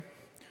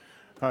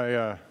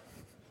I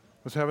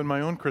was having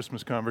my own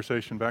Christmas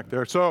conversation back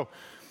there. So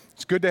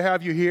it's good to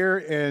have you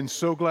here, and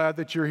so glad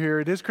that you're here.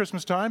 It is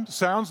Christmas time.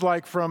 Sounds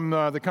like from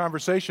the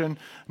conversation,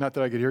 not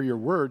that I could hear your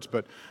words,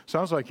 but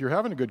sounds like you're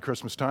having a good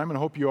Christmas time, and I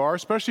hope you are,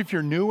 especially if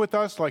you're new with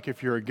us, like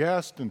if you're a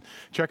guest and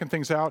checking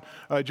things out.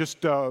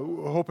 Just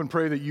hope and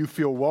pray that you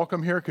feel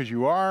welcome here, because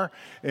you are,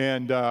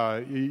 and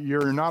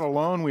you're not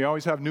alone. We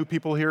always have new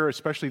people here,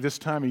 especially this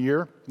time of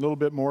year. A little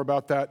bit more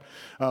about that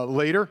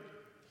later.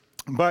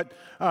 But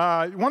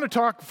I want to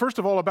talk, first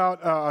of all, about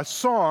a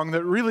song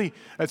that really,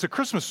 it's a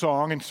Christmas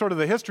song, and sort of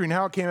the history and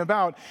how it came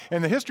about.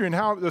 And the history and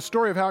how the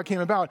story of how it came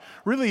about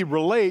really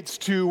relates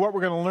to what we're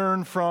going to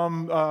learn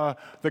from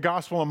the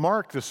Gospel of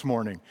Mark this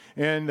morning.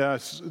 And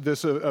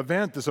this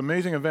event, this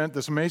amazing event,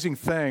 this amazing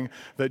thing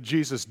that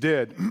Jesus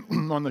did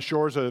on the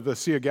shores of the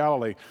Sea of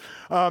Galilee.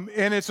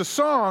 And it's a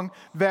song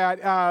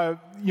that,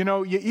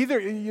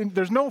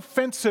 there's no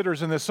fence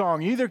sitters in this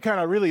song. You either kind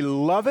of really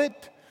love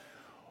it,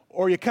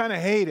 or you kind of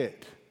hate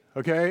it,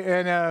 okay?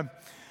 And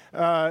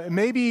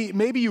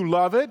maybe you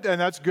love it,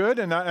 and that's good,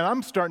 and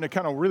I'm starting to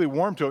kind of really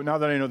warm to it now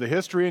that I know the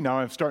history. Now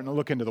I'm starting to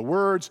look into the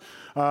words,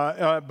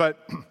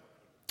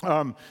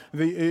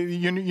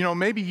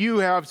 maybe you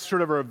have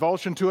sort of a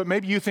revulsion to it.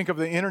 Maybe you think of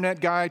the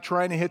internet guy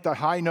trying to hit the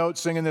high note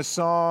singing this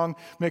song,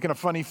 making a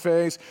funny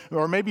face.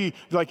 Or maybe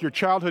like your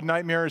childhood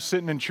nightmare is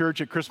sitting in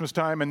church at Christmas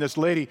time, and this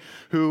lady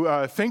who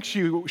thinks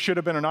she should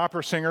have been an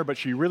opera singer, but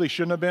she really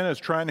shouldn't have been, is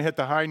trying to hit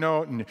the high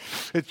note, and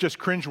it's just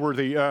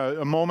cringeworthy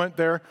a moment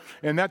there.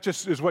 And that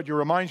just is what it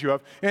reminds you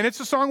of. And it's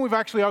a song we've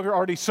actually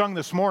already sung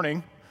this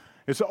morning.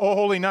 It's "O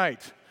Holy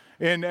Night."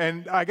 And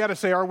I got to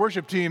say, our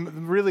worship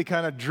team really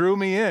kind of drew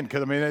me in,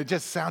 because, it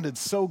just sounded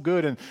so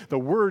good, and the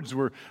words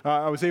were,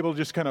 I was able to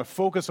just kind of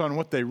focus on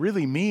what they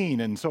really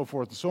mean, and so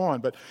forth and so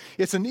on. But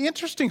it's an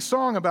interesting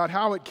song about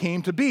how it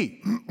came to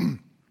be.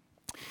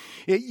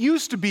 It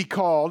used to be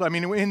called,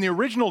 in the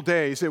original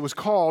days, it was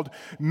called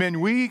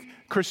Minuit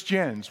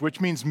Chrétiens,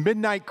 which means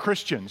midnight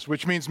Christians,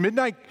 which means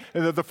midnight.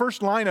 The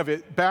first line of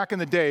it back in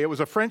the day, it was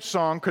a French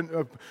song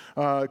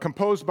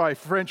composed by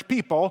French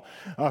people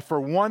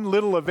for one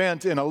little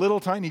event in a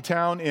little tiny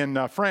town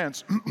in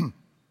France.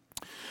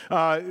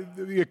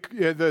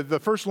 The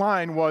first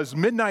line was,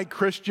 "Midnight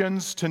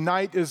Christians,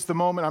 tonight is the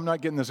moment," I'm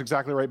not getting this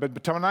exactly right,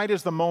 but tonight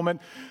is the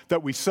moment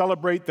that we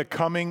celebrate the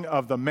coming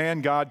of the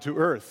man God to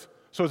earth.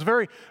 So it's a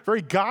very,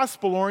 very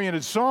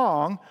gospel-oriented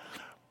song,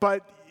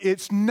 but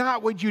it's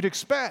not what you'd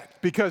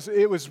expect, because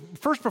it was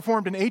first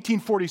performed in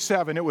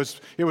 1847. It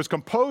was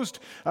composed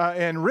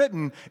and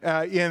written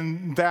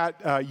in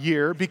that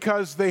year,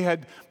 because they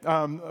had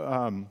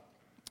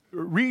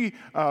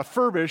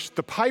refurbished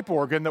the pipe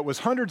organ that was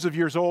hundreds of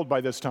years old by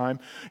this time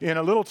in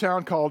a little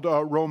town called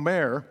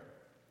Romare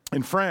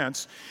in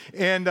France.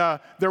 And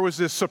there was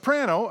this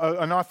soprano,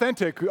 an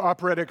authentic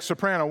operatic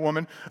soprano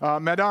woman,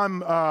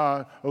 Madame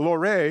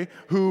Laure,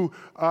 who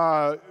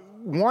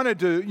wanted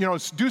to,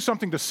 do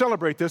something to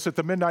celebrate this at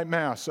the midnight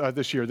mass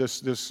this year,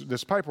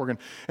 this pipe organ.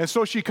 And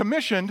so she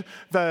commissioned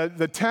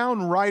the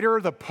town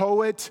writer, the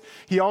poet.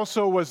 He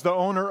also was the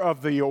owner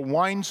of the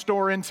wine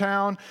store in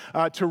town,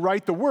 to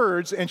write the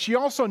words. And she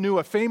also knew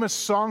a famous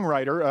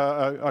songwriter,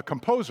 a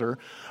composer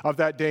of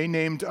that day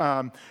named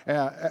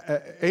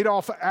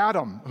Adolphe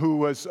Adam, who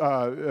was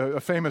a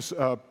famous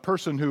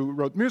person who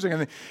wrote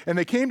music. And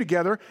they came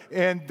together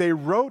and they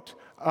wrote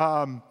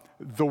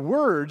the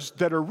words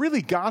that are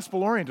really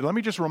gospel-oriented. Let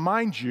me just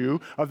remind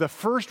you of the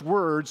first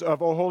words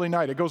of "O Holy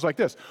Night." It goes like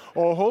this: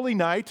 "O Holy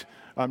Night,"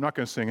 I'm not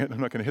going to sing it, I'm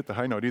not going to hit the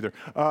high note either.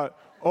 "O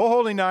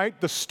Holy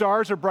Night, the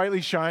stars are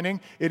brightly shining.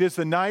 It is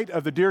the night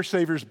of the dear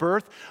Savior's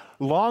birth.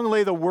 Long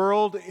lay the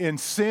world in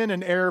sin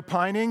and error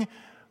pining,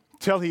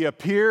 till he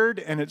appeared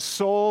and its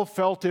soul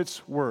felt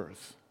its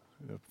worth."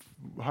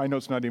 High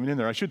note's not even in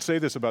there. I should say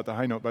this about the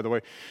high note, by the way.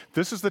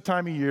 This is the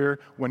time of year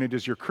when it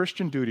is your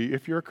Christian duty,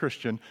 if you're a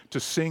Christian, to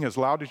sing as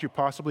loud as you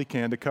possibly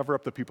can to cover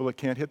up the people that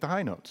can't hit the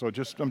high note. So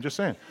I'm just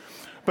saying.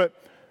 But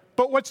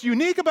what's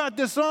unique about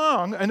this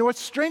song, and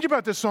what's strange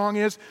about this song,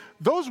 is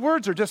those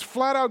words are just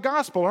flat out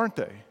gospel, aren't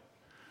they?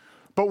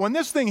 But when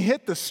this thing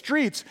hit the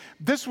streets,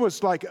 this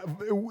was like,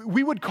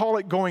 we would call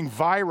it going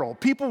viral.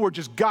 People were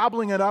just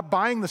gobbling it up,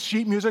 buying the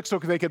sheet music so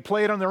they could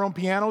play it on their own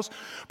pianos.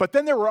 But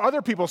then there were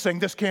other people saying,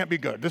 "This can't be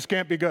good, this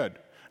can't be good."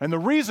 And the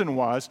reason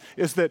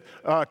is that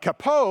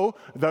Cappeau,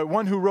 the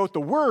one who wrote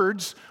the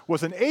words,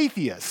 was an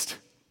atheist.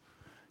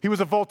 He was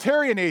a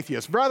Voltairean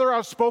atheist, rather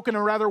outspoken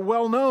and rather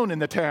well-known in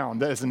the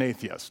town as an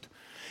atheist.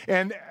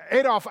 And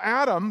Adolphe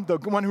Adam, the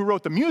one who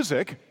wrote the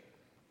music,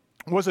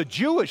 was a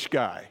Jewish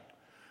guy.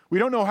 We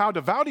don't know how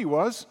devout he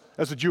was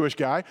as a Jewish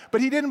guy, but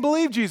he didn't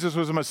believe Jesus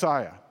was a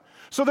Messiah.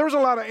 So there was a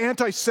lot of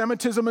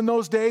anti-Semitism in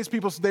those days.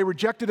 They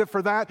rejected it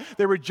for that.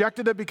 They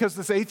rejected it because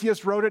this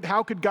atheist wrote it.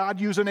 How could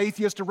God use an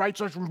atheist to write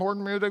such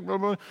important music? Blah,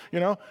 blah,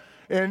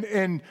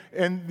 And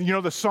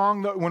the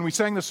song, when we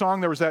sang the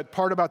song, there was that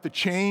part about the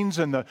chains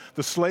and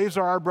the slaves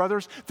are our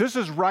brothers. This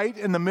is right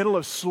in the middle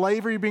of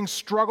slavery being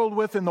struggled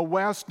with in the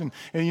West. And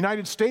in the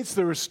United States,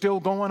 there was still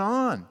going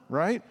on,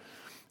 right?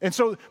 And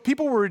so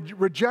people were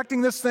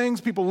rejecting these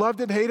things. People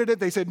loved it, hated it.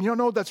 They said,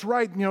 no, that's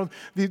right.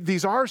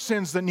 These are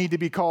sins that need to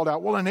be called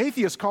out. Well, an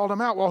atheist called them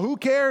out. Well, who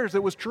cares?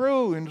 It was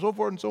true, and so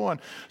forth and so on.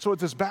 So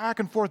it's this back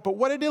and forth. But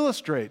what it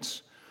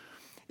illustrates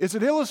is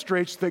it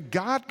illustrates that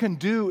God can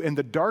do in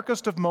the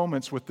darkest of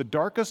moments, with the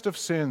darkest of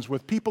sins,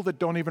 with people that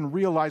don't even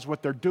realize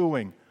what they're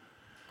doing,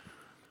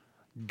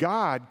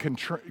 God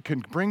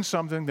can bring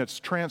something that's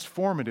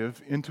transformative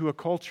into a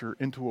culture,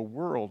 into a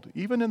world,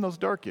 even in those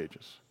dark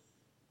ages.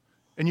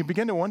 And you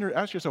begin to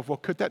ask yourself, well,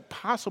 could that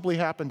possibly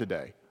happen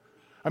today?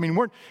 I mean,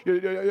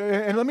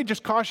 and let me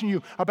just caution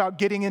you about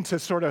getting into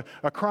sort of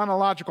a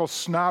chronological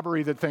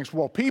snobbery that thinks,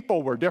 well,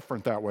 people were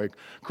different that way.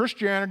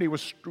 Christianity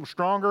was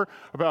stronger.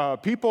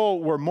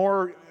 People were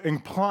more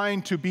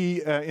inclined to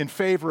be in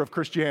favor of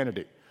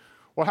Christianity.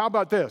 Well, how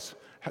about this?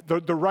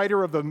 The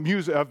writer of the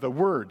music, of the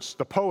words,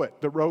 the poet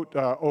that wrote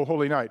O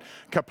Holy Night,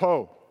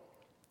 Cappeau,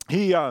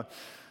 Placide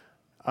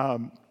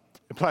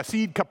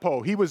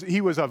Cappeau, he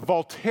was a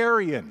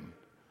Voltairean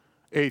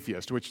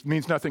atheist, which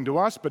means nothing to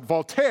us, but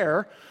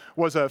Voltaire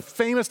was a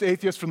famous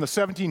atheist from the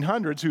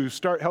 1700s who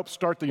helped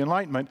start the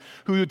Enlightenment,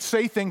 who would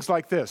say things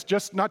like this.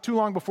 Just not too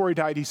long before he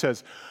died, he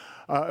says,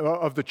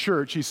 of the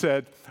church, he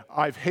said,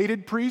 "I've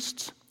hated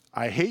priests,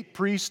 I hate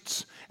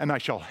priests, and I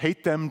shall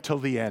hate them till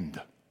the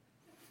end."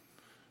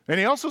 And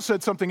he also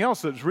said something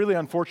else that's really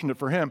unfortunate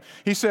for him.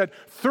 He said,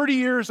 30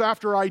 years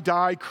after I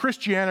die,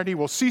 Christianity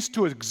will cease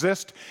to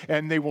exist,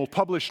 and they will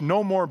publish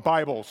no more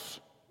Bibles.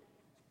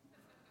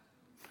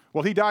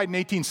 Well, he died in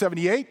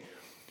 1878.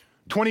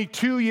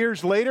 22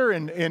 years later,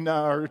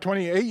 or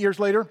 28 years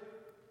later,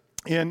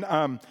 in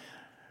how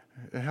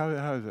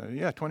is that?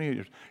 Yeah, 28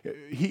 years.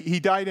 He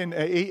died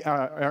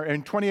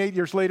in 28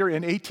 years later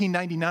in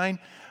 1899.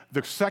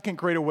 The Second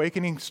Great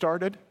Awakening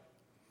started,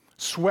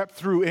 swept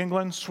through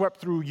England, swept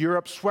through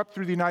Europe, swept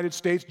through the United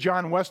States.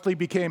 John Wesley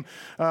became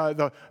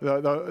the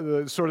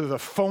sort of the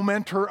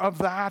fomenter of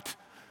that.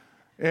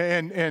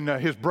 And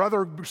his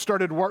brother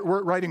started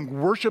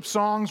writing worship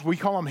songs. We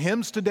call them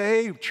hymns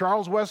today,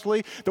 Charles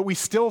Wesley, that we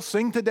still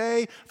sing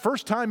today.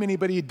 First time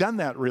anybody had done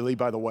that, really,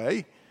 by the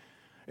way.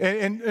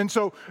 And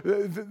so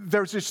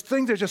there's this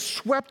thing that just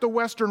swept the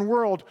Western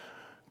world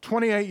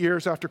 28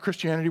 years after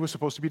Christianity was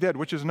supposed to be dead,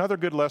 which is another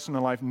good lesson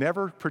in life.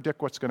 Never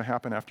predict what's going to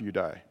happen after you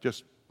die.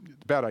 Just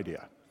bad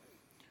idea.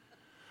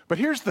 But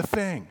here's the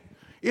thing.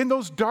 In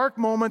those dark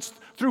moments,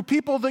 through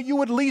people that you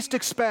would least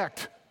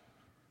expect,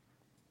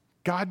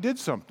 God did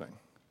something.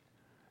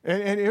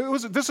 And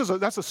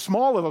that's a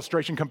small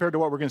illustration compared to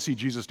what we're going to see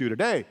Jesus do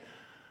today.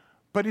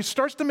 But it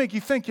starts to make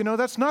you think,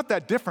 that's not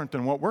that different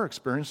than what we're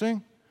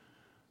experiencing.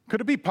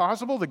 Could it be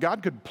possible that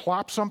God could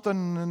plop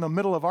something in the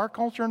middle of our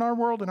culture, in our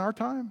world, in our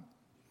time?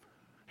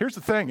 Here's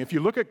the thing. If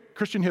you look at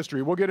Christian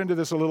history, we'll get into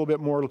this a little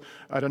bit more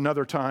at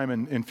another time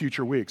in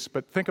future weeks,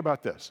 but think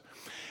about this.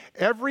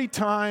 Every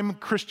time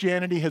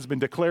Christianity has been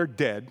declared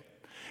dead,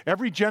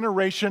 every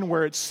generation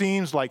where it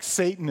seems like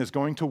Satan is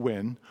going to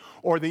win,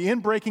 or the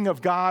inbreaking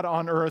of God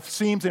on earth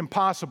seems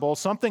impossible,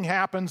 something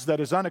happens that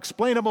is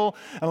unexplainable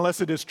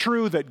unless it is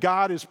true that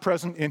God is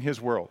present in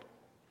his world.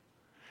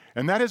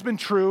 And that has been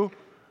true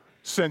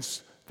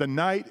since the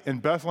night in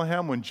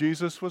Bethlehem when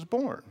Jesus was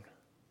born.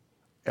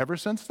 Ever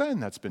since then,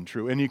 that's been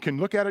true. And you can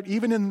look at it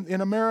even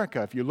in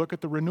America. If you look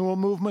at the renewal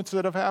movements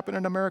that have happened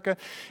in America,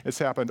 it's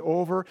happened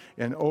over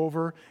and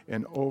over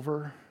and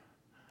over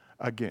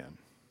again.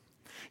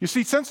 You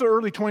see, since the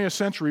early 20th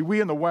century,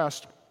 we in the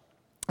West,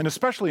 and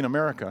especially in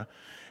America,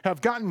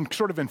 have gotten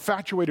sort of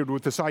infatuated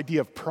with this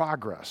idea of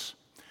progress.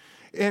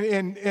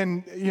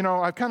 And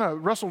I've kind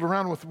of wrestled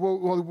around with,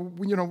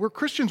 we're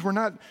Christians. We're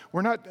not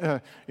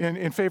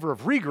in favor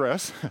of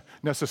regress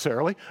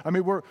necessarily. I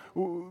mean,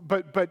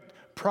 but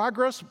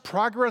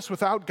progress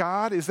without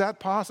God, is that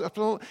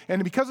possible?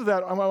 And because of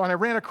that, when I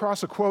ran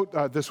across a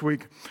quote this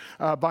week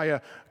by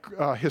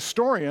a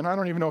historian, I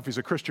don't even know if he's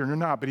a Christian or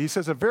not, but he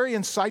says a very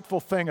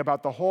insightful thing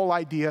about the whole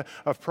idea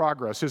of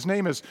progress. His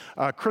name is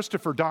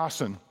Christopher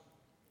Dawson,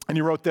 and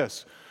he wrote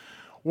this: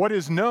 "What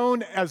is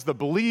known as the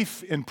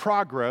belief in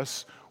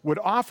progress would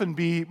often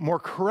be more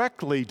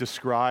correctly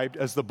described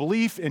as the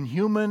belief in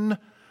human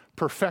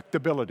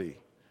perfectibility."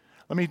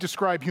 Let me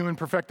describe human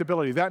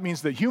perfectibility. That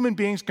means that human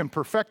beings can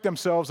perfect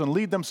themselves and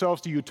lead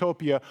themselves to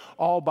utopia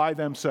all by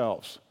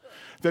themselves.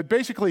 That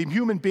basically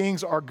human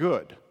beings are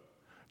good.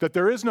 That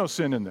there is no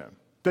sin in them.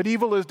 That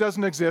evil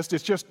doesn't exist.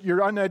 It's just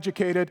you're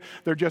uneducated.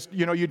 They're just,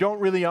 you don't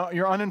really,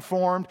 you're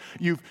uninformed.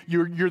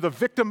 You're the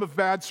victim of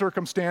bad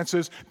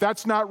circumstances.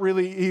 That's not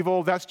really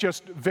evil. That's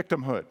just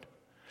victimhood.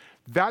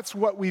 That's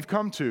what we've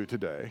come to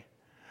today.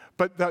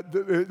 But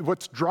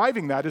what's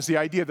driving that is the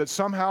idea that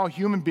somehow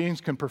human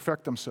beings can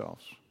perfect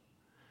themselves.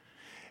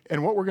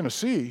 And what we're going to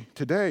see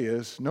today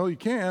is, no, you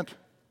can't.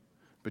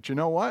 But you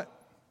know what?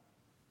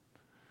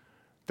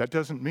 That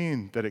doesn't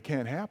mean that it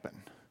can't happen.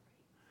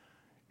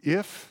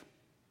 If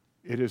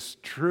it is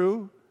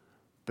true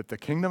that the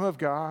kingdom of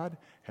God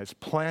has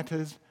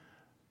planted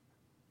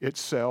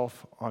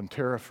itself on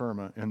terra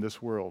firma in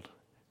this world,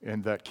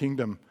 and that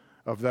kingdom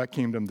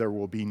there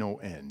will be no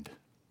end.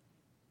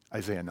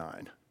 Isaiah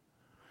 9.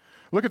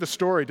 Look at the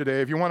story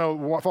today. If you want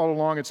to follow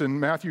along, it's in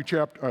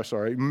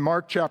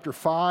Mark chapter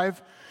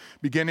 5,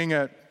 beginning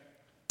at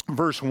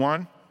verse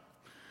 1.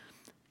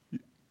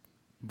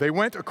 They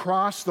went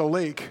across the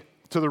lake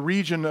to the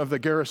region of the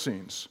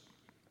Gerasenes.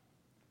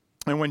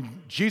 And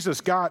when Jesus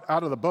got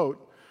out of the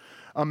boat,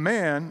 a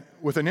man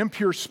with an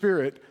impure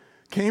spirit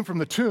came from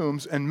the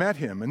tombs and met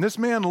him. And this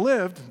man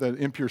lived, the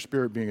impure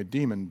spirit being a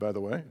demon, by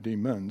the way,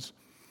 demons.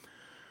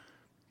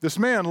 This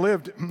man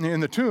lived in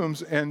the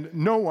tombs, and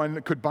no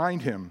one could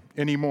bind him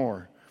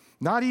anymore,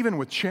 not even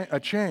with a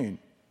chain.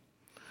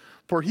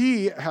 For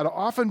he had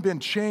often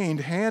been chained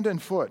hand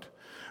and foot,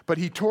 but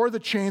he tore the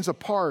chains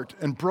apart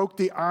and broke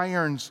the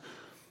irons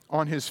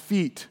on his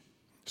feet.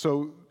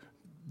 So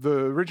the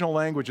original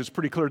language is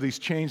pretty clear. These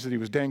chains that he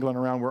was dangling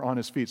around were on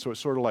his feet. So it's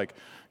sort of like,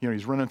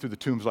 he's running through the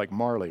tombs like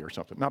Marley or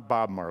something. Not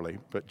Bob Marley,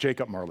 but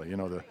Jacob Marley,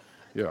 that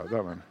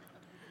one.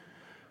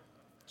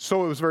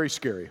 So it was very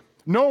scary.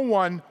 No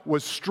one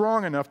was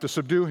strong enough to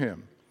subdue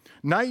him.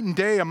 Night and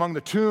day among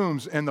the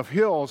tombs and the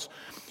hills,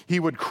 he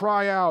would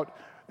cry out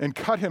and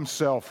cut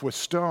himself with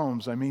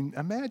stones. I mean,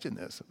 imagine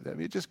this.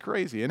 It's just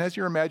crazy. And as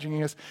you're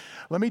imagining this,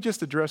 let me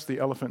just address the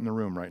elephant in the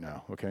room right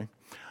now, okay?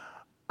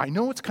 I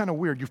know it's kind of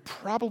weird. You've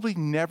probably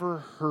never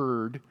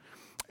heard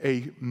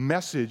a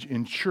message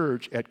in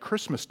church at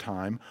Christmas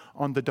time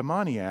on the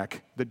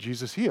demoniac that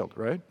Jesus healed,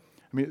 right?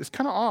 I mean, it's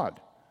kind of odd.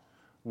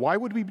 Why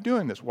would we be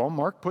doing this? Well,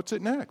 Mark puts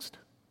it next.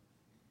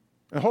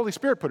 And the Holy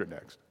Spirit put it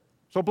next.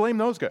 So blame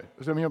those guys.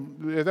 I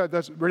mean,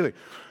 that's really.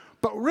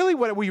 But really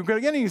what we're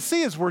going to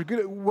see is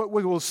what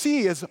we will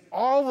see is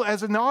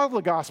as in all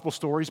the gospel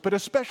stories, but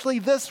especially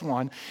this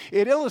one,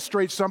 it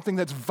illustrates something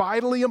that's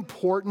vitally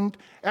important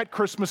at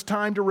Christmas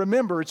time to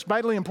remember. It's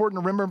vitally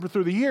important to remember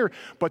through the year,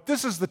 but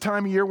this is the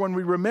time of year when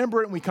we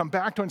remember it and we come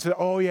back to it and say,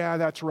 oh yeah,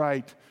 that's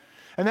right.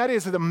 And that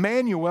is that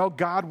Emmanuel,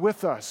 God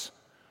with us.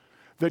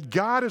 That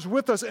God is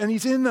with us and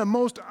he's in the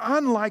most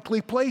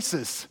unlikely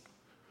places.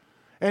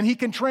 And he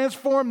can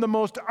transform the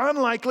most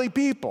unlikely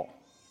people.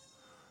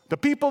 The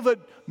people that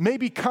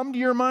maybe come to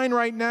your mind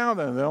right now,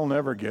 they'll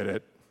never get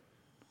it.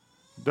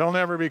 They'll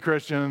never be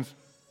Christians.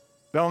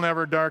 They'll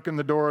never darken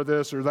the door of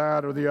this or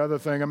that or the other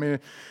thing. I mean,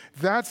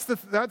 that's the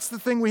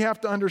thing we have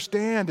to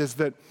understand is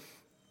that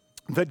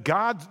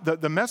God,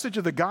 the message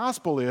of the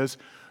gospel is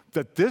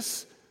that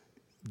this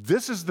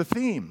is the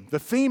theme. The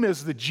theme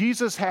is that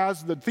Jesus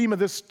has, the theme of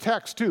this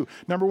text too,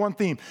 number one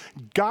theme,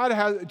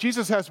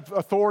 Jesus has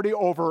authority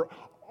over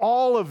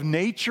all of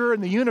nature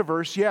and the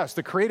universe, yes,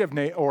 the creative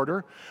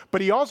order, but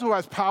he also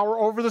has power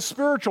over the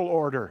spiritual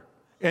order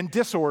and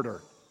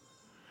disorder.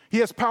 He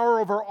has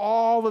power over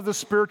all of the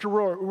spiritual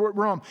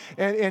realm.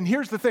 And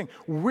here's the thing.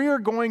 We're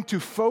going to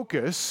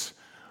focus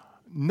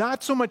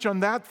not so much on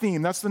that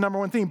theme, that's the number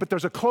one theme, but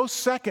there's a close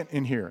second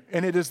in here,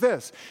 and it is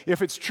this.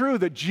 If it's true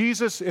that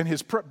Jesus,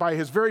 by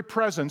his very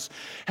presence,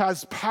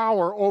 has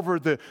power over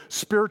the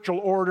spiritual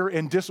order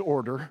and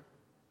disorder,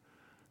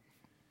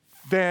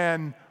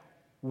 then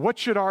what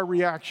should our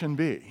reaction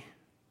be?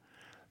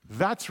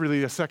 That's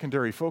really a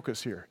secondary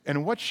focus here.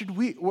 And what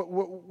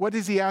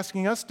is he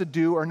asking us to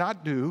do or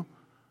not do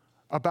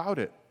about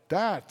it?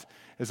 That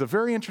is a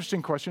very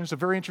interesting question. It's a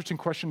very interesting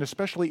question,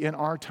 especially in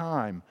our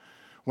time,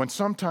 when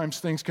sometimes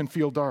things can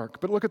feel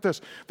dark. But look at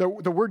this. The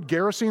word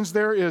Gerasenes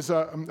there is,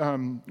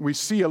 we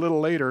see a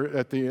little later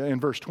in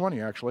verse 20,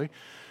 actually.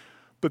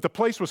 But the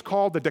place was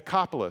called the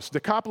Decapolis.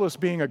 Decapolis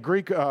being a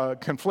Greek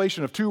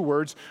conflation of two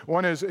words.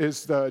 One is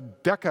the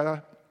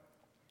deca,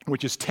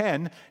 which is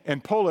 10,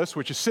 and polis,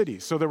 which is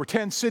cities. So there were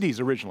 10 cities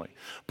originally.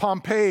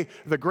 Pompey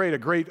the Great, a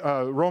great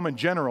Roman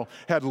general,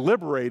 had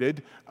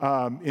liberated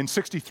in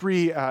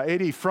 63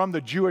 AD from the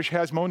Jewish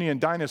Hasmonean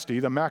dynasty,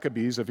 the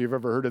Maccabees, if you've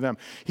ever heard of them.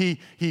 He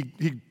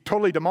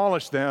totally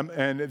demolished them,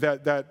 and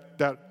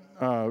that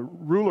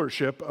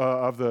rulership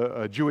of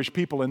the Jewish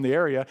people in the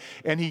area,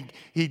 and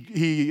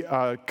he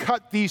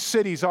cut these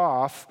cities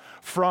off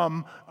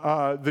from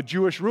the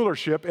Jewish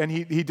rulership, and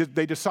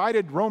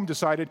Rome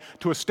decided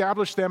to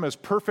establish them as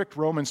perfect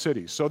Roman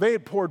cities. So they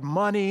had poured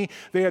money,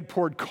 they had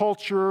poured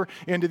culture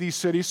into these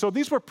cities. So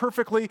these were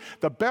perfectly,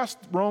 the best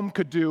Rome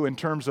could do in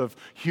terms of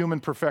human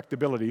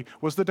perfectibility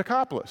was the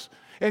Decapolis.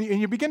 And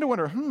you begin to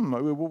wonder,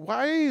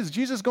 why is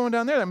Jesus going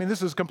down there? I mean,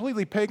 this is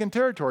completely pagan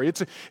territory.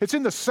 It's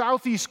in the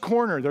southeast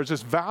corner. There's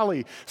this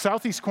valley,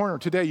 southeast corner.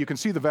 Today you can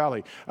see the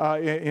valley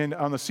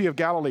on the Sea of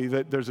Galilee.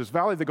 There's this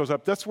valley that goes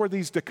up. That's where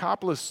these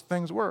Decapolis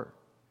things were.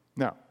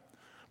 Now,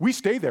 we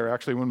stay there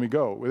actually when we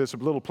go. There's a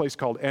little place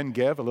called En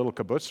Gev, a little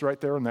kibbutz right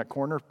there in that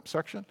corner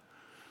section.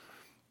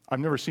 I've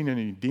never seen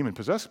any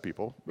demon-possessed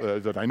people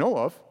that I know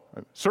of.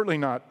 Certainly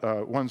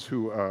not ones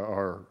who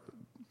are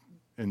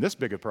in this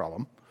big a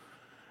problem.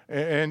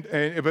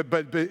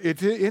 But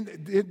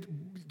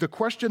the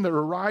question that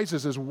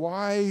arises is,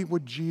 why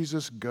would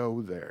Jesus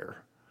go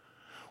there?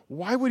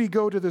 why would he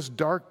go to this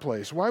dark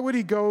place? Why would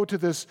he go to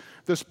this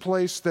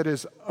place that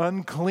is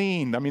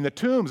unclean? I mean, the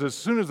tombs, as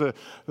soon as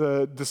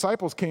the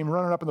disciples came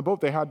running up in the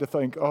boat, they had to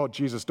think, oh,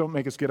 Jesus, don't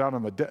make us get out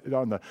on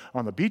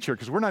the beach here,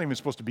 because we're not even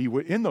supposed to be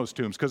in those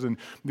tombs. Because in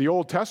the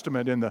Old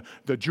Testament, in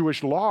the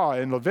Jewish law,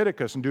 in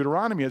Leviticus and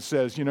Deuteronomy, it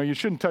says, you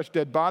shouldn't touch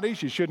dead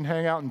bodies, you shouldn't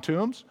hang out in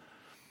tombs.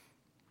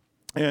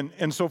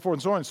 And so forth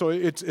and so on. So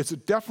it's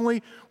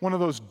definitely one of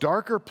those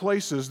darker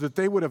places that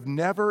they would have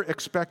never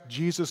expect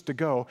Jesus to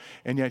go,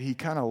 and yet he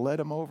kind of led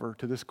them over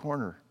to this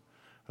corner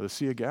of the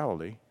Sea of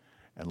Galilee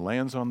and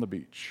lands on the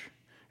beach.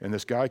 And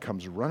this guy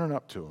comes running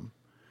up to him,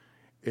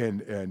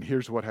 and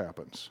here's what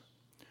happens.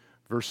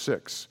 Verse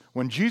 6,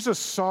 when Jesus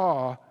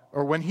saw,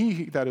 or when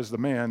he, that is the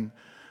man,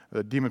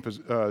 the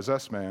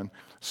demon-possessed man,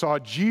 saw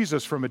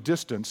Jesus from a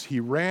distance, he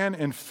ran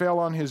and fell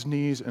on his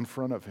knees in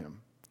front of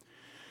him.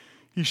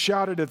 He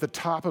shouted at the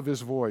top of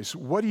his voice,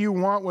 "What do you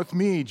want with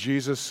me,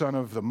 Jesus, Son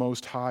of the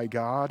Most High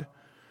God?"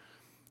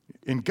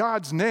 In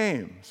God's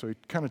name, so he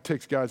kind of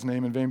takes God's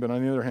name in vain, but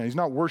on the other hand, he's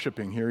not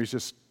worshiping here, he's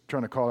just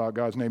trying to call out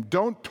God's name.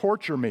 "Don't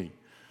torture me."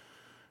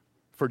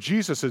 For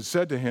Jesus had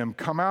said to him,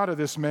 "Come out of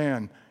this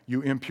man,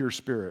 you impure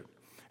spirit."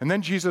 And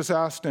then Jesus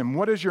asked him,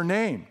 "What is your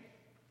name?"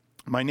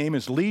 "My name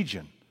is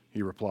Legion,"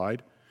 he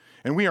replied,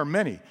 "and we are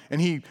many." And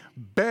he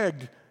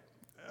begged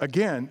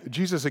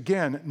Jesus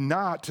again,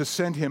 not to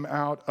send him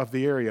out of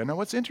the area. Now,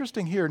 what's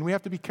interesting here, and we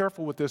have to be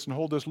careful with this and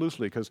hold this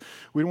loosely, because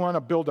we don't want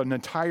to build an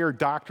entire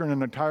doctrine,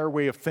 an entire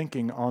way of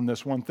thinking on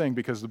this one thing,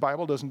 because the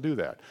Bible doesn't do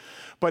that.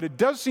 But it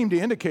does seem to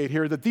indicate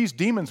here that these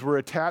demons were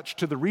attached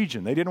to the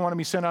region. They didn't want to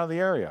be sent out of the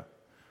area.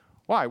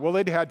 Why? Well,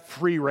 they'd had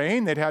free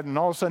reign, and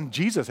all of a sudden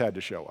Jesus had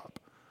to show up.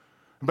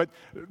 But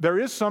there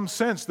is some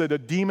sense that a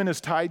demon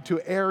is tied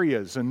to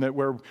areas, and that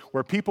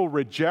where people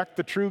reject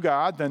the true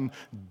God, then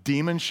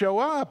demons show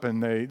up,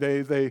 and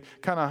they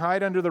kind of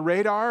hide under the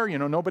radar.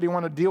 Nobody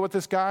wanted to deal with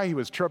this guy. He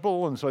was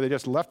trouble, and so they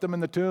just left him in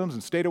the tombs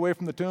and stayed away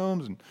from the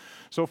tombs and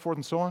so forth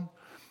and so on.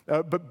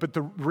 But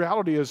the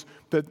reality is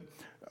that,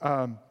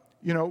 there's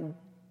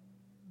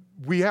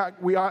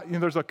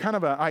a kind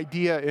of an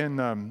idea in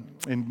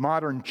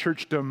modern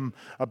churchdom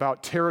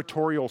about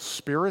territorial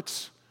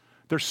spirits.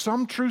 There's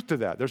some truth to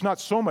that. There's not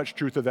so much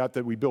truth to that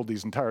we build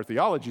these entire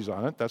theologies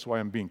on it. That's why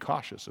I'm being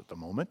cautious at the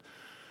moment.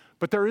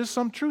 But there is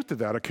some truth to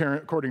that,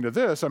 according to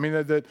this. I mean,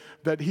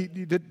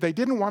 they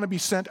didn't want to be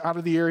sent out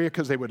of the area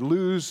because they would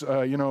lose,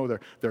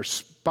 their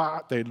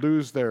spot. They'd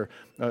lose their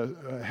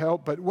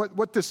help. But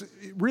what this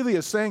really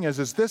is saying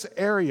is this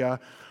area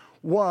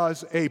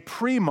was a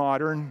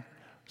pre-modern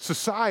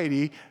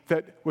society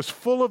that was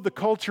full of the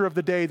culture of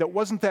the day that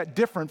wasn't that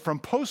different from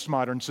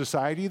postmodern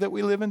society that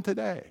we live in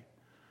today,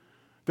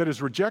 that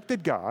has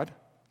rejected God.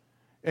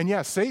 And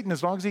yes, Satan,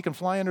 as long as he can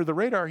fly under the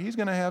radar, he's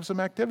going to have some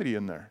activity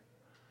in there.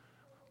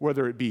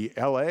 Whether it be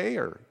LA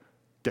or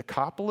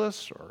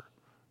Decapolis or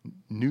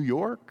New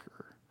York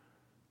or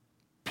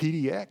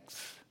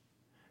PDX,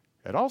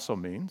 it also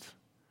means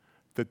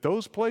that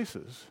those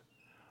places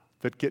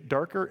that get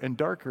darker and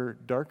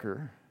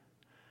darker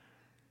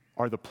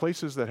are the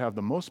places that have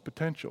the most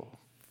potential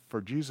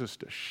for Jesus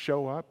to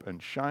show up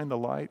and shine the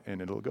light,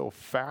 and it'll go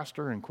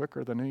faster and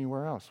quicker than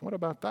anywhere else. What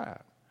about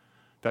that?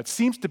 That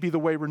seems to be the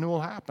way renewal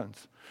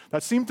happens.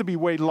 That seems to be the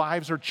way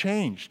lives are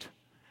changed.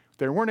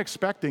 They weren't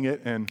expecting it,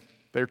 and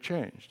they're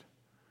changed.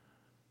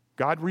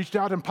 God reached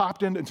out and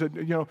popped in and said,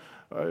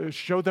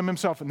 showed them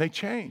himself, and they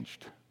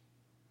changed.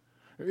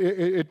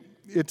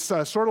 It's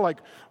sort of like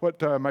what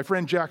my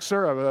friend Jack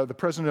Serra, the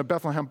president of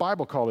Bethlehem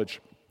Bible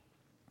College,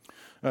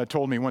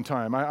 told me one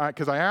time.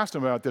 Because I asked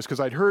him about this,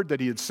 because I'd heard that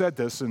he had said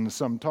this in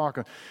some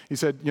talk. He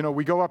said,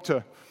 we go up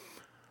to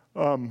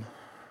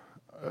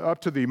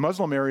the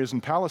Muslim areas in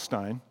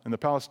Palestine, in the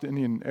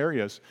Palestinian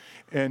areas,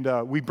 and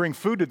we bring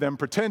food to them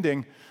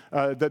pretending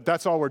that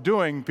that's all we're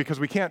doing, because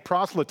we can't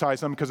proselytize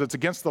them, because it's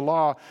against the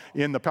law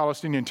in the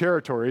Palestinian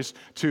territories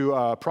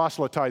to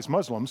proselytize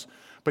Muslims.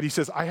 But he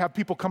says, I have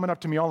people coming up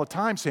to me all the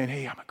time saying,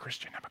 "Hey, I'm a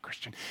Christian.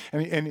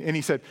 And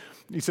he said,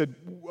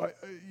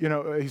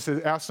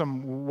 ask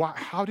them,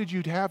 how did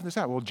you have this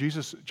out? Well,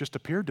 Jesus just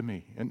appeared to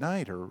me at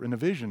night or in a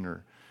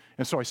vision,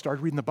 and so I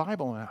started reading the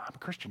Bible, and I'm a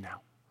Christian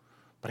now,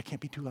 but I can't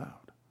be too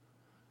loud.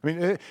 I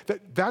mean,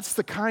 that's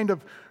the kind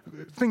of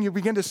thing you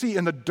begin to see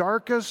in the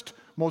darkest,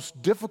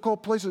 most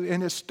difficult places,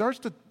 and it starts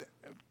to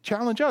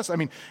challenge us. I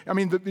mean,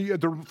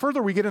 the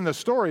further we get in the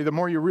story, the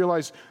more you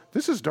realize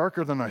this is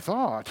darker than I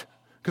thought.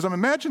 Because I'm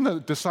imagining the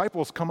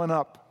disciples coming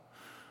up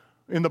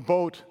in the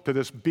boat to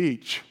this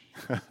beach.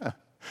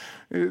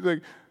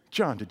 Like,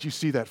 "John, did you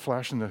see that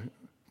flash in the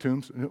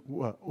tombs?"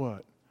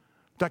 What?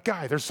 "That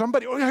guy, there's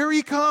somebody, oh, here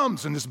he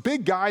comes." And this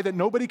big guy that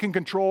nobody can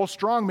control,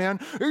 strong man,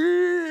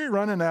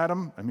 running at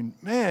him. I mean,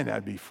 man,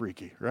 that'd be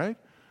freaky, right?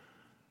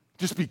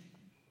 Just be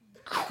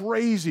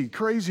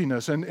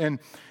craziness. And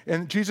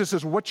Jesus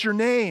says, "What's your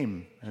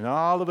name?" And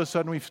all of a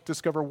sudden we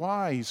discover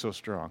why he's so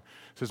strong.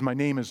 He says, "My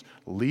name is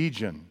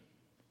Legion."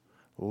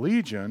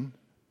 Legion?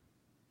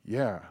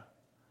 Yeah.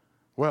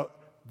 Well,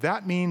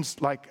 that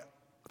means like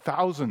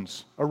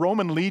thousands. A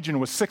Roman legion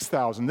was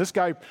 6,000. This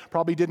guy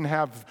probably didn't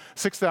have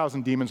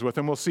 6,000 demons with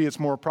him. We'll see it's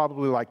more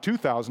probably like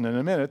 2,000 in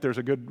a minute. There's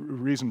a good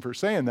reason for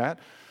saying that.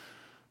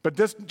 But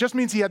this just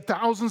means he had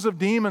thousands of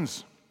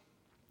demons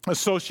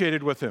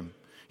associated with him.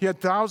 He had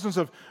thousands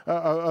of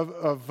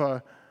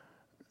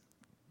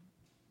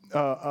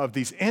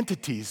these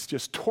entities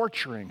just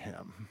torturing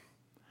him.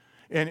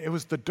 And it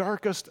was the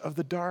darkest of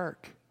the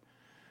dark.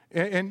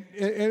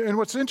 And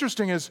what's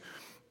interesting is,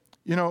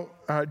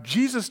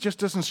 Jesus just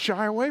doesn't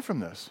shy away from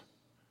this.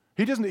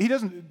 It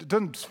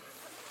doesn't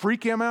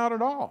freak him out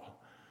at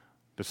all.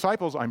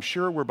 Disciples, I'm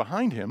sure, were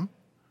behind him.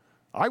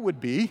 I would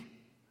be.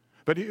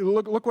 But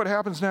look what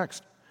happens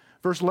next.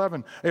 Verse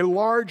 11, a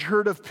large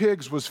herd of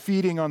pigs was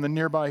feeding on the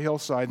nearby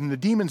hillside, and the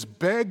demons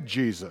begged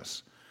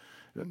Jesus.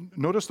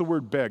 Notice the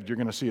word begged. You're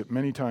going to see it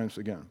many times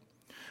again.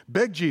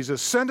 Begged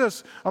Jesus, send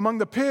us among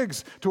the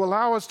pigs to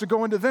allow us to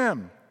go into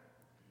them.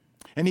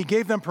 And he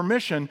gave them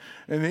permission,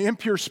 and the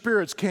impure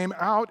spirits came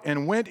out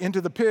and went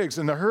into the pigs.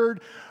 And the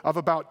herd of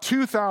about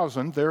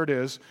 2,000, there it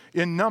is,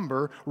 in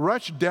number,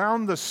 rushed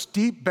down the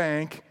steep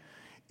bank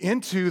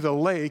into the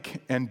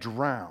lake and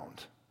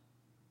drowned.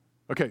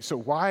 Okay, so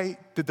why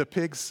did the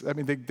pigs,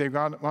 they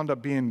wound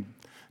up being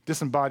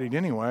disembodied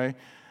anyway.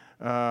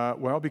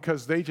 Well,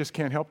 because they just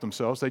can't help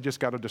themselves. They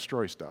just got to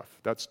destroy stuff.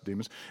 That's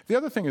demons. The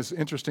other thing is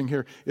interesting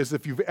here is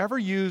if you've ever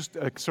used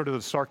a sort of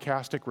a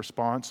sarcastic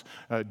response,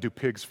 do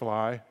pigs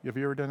fly? Have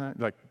you ever done that?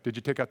 Like, did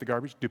you take out the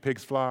garbage? Do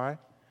pigs fly?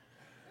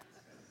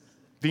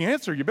 The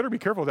answer, you better be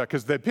careful of that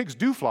because the pigs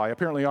do fly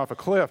apparently off a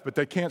cliff, but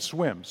they can't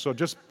swim. So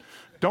just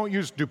don't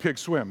use do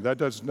pigs swim. That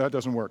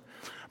doesn't work.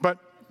 But,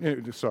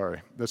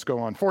 sorry, let's go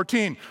on.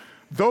 14,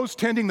 those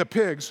tending the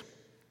pigs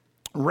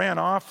ran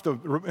off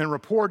and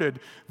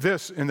reported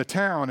this in the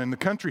town and the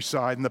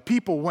countryside, and the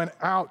people went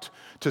out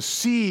to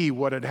see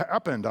what had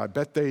happened. I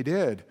bet they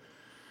did.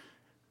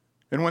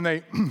 And when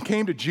they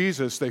came to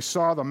Jesus, they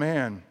saw the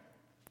man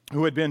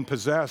who had been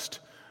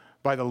possessed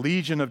by the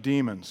legion of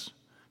demons,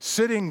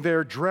 sitting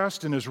there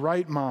dressed in his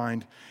right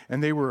mind,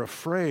 and they were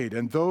afraid.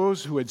 And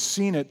those who had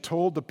seen it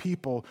told the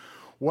people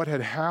what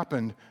had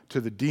happened to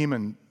the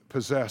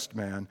demon-possessed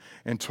man,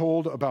 and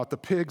told about the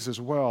pigs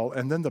as well.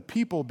 And then the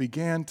people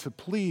began to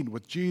plead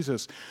with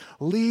Jesus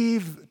to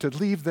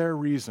leave their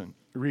region.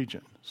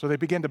 So they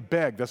began to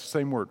beg, that's the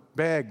same word,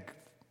 beg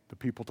the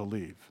people to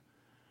leave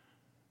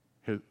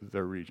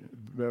their region,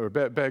 or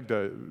begged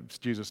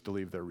Jesus to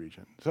leave their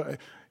region. So,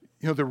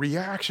 the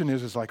reaction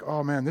is like,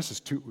 oh man, this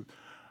is too,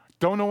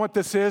 don't know what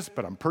this is,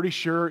 but I'm pretty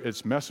sure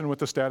it's messing with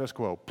the status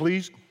quo.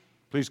 Please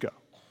go.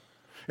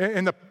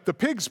 And the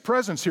pig's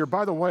presence here,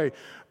 by the way,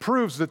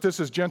 proves that this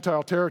is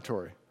Gentile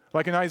territory.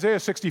 Like in Isaiah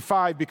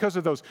 65, because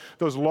of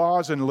those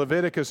laws in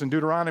Leviticus and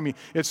Deuteronomy,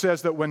 it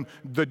says that when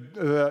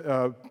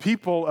the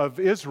people of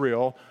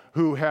Israel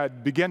who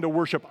had begun to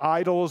worship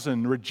idols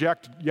and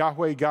reject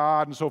Yahweh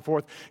God and so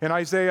forth, in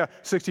Isaiah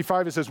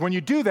 65 it says, when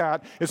you do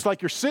that, it's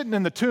like you're sitting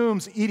in the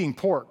tombs eating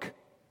pork,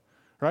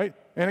 right?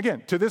 And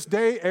again, to this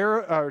day,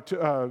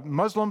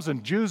 Muslims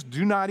and Jews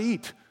do not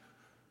eat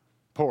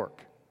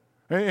pork.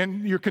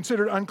 And you're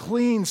considered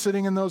unclean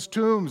sitting in those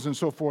tombs and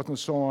so forth and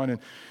so on.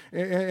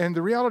 And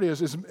the reality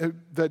is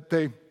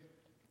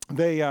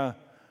that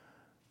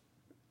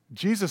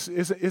Jesus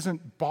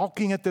isn't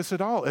balking at this at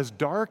all, as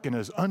dark and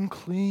as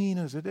unclean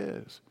as it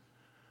is.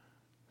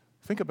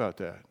 Think about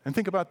that. And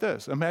think about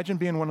this. Imagine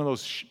being one of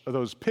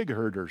those pig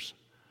herders.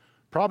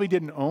 Probably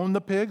didn't own the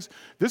pigs.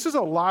 This is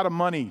a lot of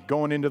money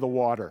going into the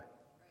water.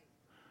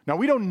 Now,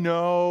 we don't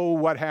know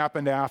what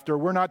happened after.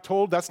 We're not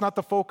told. That's not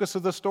the focus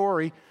of the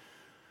story.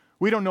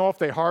 We don't know if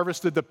they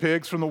harvested the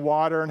pigs from the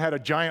water and had a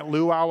giant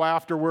luau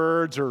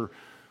afterwards, or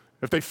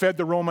if they fed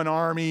the Roman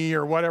army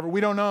or whatever.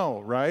 We don't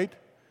know, right?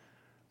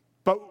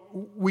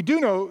 But we do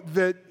know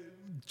that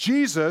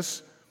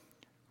Jesus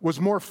was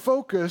more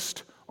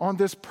focused on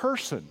this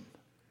person.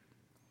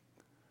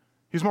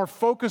 He's more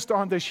focused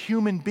on this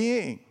human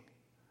being,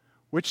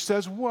 which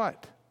says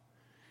what?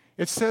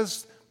 It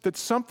says that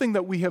something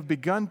that we have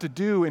begun to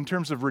do in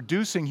terms of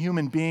reducing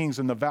human beings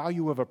and the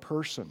value of a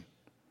person,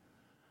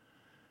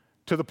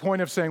 to the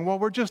point of saying, well,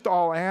 we're just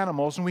all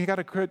animals and we got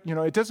to quit.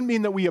 It doesn't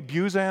mean that we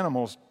abuse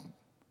animals,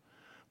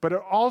 but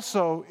it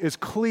also is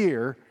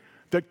clear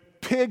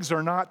that pigs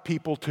are not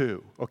people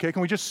too. Okay,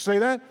 can we just say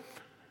that?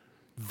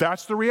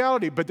 That's the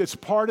reality, but it's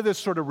part of this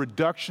sort of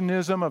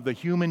reductionism of the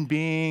human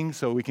being,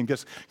 so we can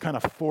just kind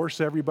of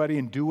force everybody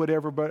and do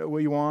whatever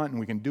we want, and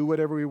we can do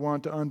whatever we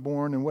want to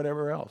unborn and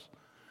whatever else.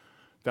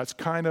 That's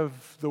kind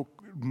of the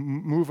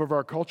move of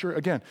our culture.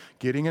 Again,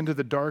 getting into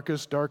the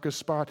darkest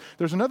spot.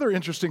 There's another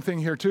interesting thing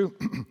here too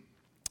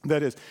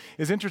that is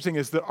interesting,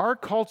 is that our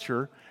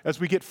culture, as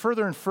we get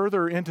further and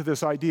further into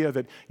this idea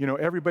that,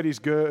 everybody's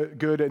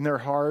good in their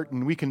heart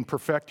and we can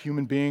perfect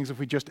human beings if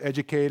we just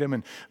educate them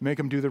and make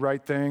them do the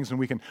right things, and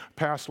we can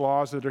pass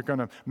laws that are going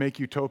to make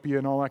utopia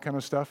and all that kind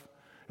of stuff.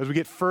 As we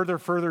get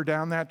further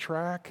down that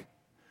track,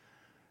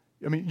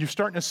 you're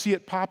starting to see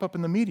it pop up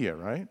in the media,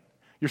 right?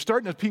 You're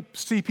starting to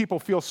see people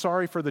feel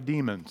sorry for the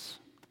demons.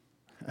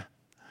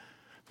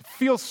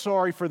 feel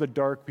sorry for the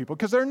dark people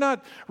because they're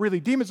not really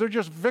demons. They're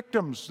just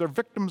victims. They're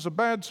victims of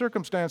bad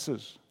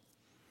circumstances.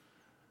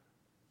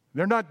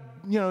 They're not,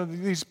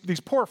 these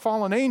poor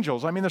fallen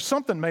angels. I mean, there's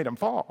something made them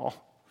fall,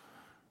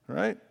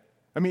 right?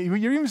 I mean,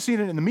 you've even seen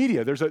it in the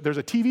media. There's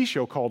a TV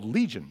show called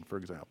Legion, for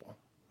example.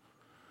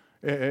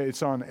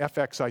 It's on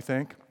FX, I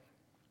think.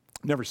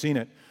 Never seen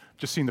it.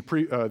 Just seen the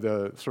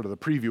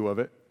preview of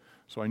it.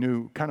 So I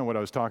knew kind of what I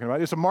was talking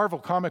about. It's a Marvel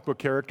comic book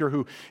character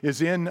who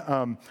is in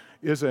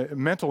is a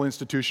mental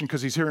institution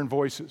because he's hearing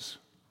voices.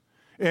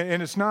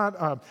 And it's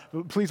not,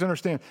 please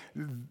understand,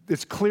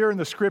 it's clear in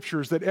the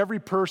scriptures that every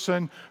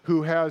person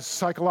who has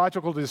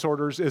psychological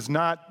disorders is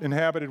not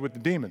inhabited with the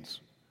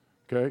demons,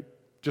 okay?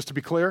 Just to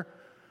be clear,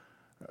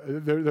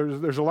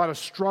 there's a lot of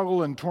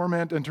struggle and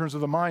torment in terms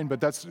of the mind, but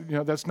that's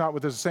not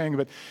what this is saying.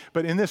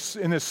 But in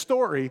this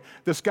story,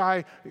 this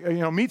guy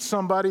meets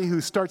somebody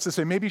who starts to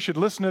say, maybe you should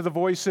listen to the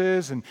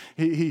voices, and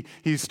he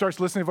starts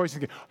listening to the voices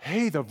and goes,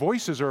 hey, the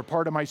voices are a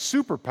part of my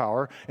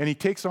superpower, and he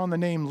takes on the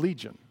name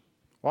Legion.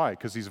 Why?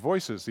 Because these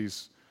voices,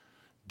 these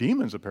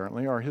demons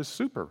apparently, are his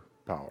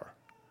superpower.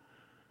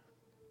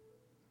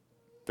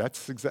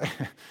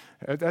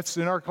 That's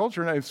in our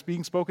culture, and it's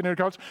being spoken in our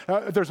culture.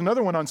 There's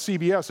another one on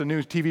CBS, a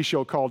new TV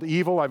show called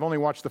Evil. I've only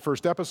watched the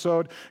first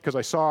episode because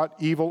I saw it,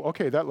 Evil.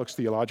 Okay, that looks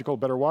theological,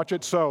 better watch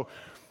it. So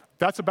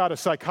that's about a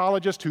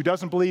psychologist who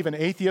doesn't believe, an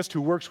atheist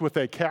who works with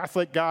a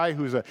Catholic guy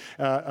who's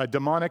a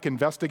demonic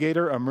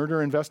investigator, a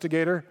murder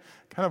investigator.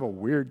 Kind of a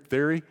weird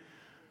theory.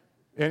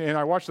 And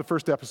I watched the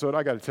first episode.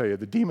 I got to tell you,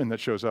 the demon that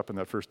shows up in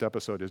that first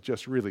episode is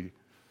just really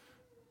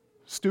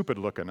stupid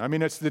looking. I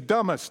mean, it's the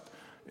dumbest,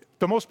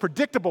 the most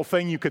predictable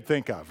thing you could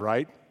think of,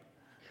 right?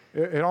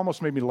 It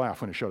almost made me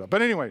laugh when it showed up.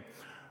 But anyway,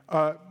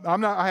 I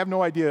have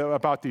no idea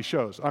about these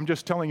shows. I'm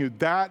just telling you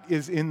that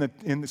is in the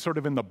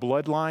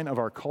bloodline of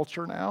our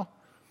culture now.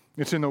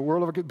 It's in the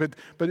world of it,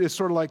 but it's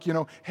sort of like,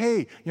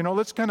 hey,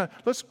 let's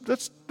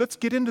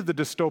get into the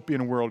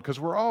dystopian world because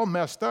we're all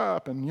messed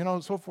up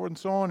and so forth and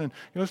so on, and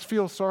let's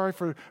feel sorry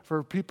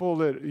for people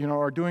that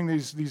are doing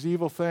these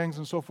evil things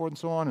and so forth and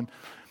so on, and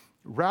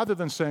rather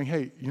than saying,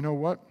 hey, you know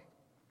what,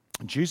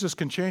 Jesus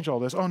can change all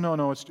this. Oh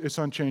no, it's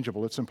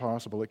unchangeable, it's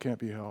impossible, it can't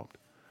be helped.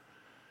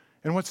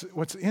 And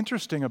what's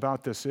interesting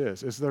about this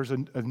is there's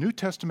a New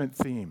Testament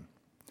theme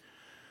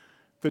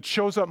that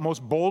shows up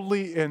most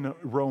boldly in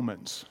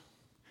Romans.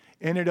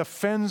 And it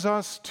offends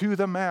us to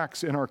the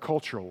max in our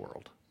cultural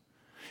world.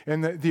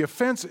 And the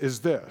offense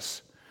is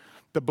this: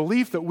 the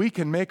belief that we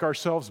can make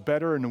ourselves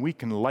better and we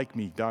can like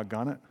me,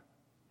 doggone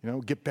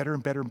it. Get better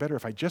and better and better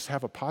if I just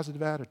have a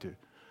positive attitude.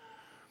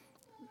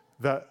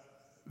 The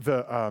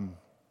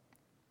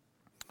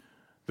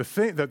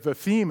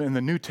theme in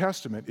the New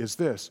Testament is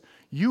this: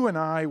 you and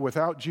I,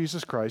 without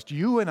Jesus Christ,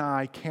 you and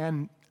I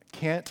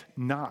can't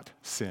not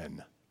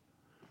sin.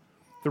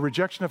 The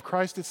rejection of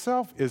Christ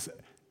itself is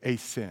a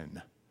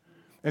sin.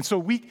 And so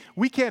we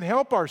can't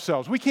help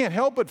ourselves. We can't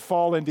help but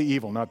fall into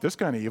evil. Not this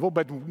kind of evil,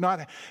 but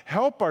not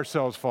help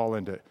ourselves fall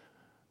into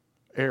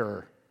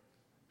error.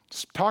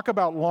 Talk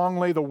about long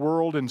lay the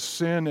world in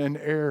sin and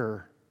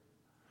error.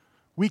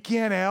 We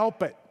can't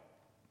help it.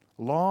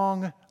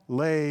 Long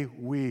lay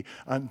we.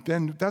 And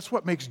then that's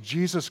what makes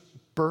Jesus'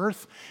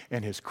 birth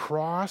and his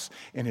cross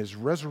and his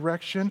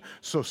resurrection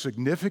so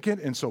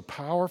significant and so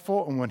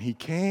powerful. And when he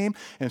came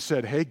and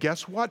said, hey,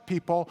 guess what,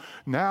 people?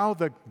 Now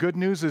the good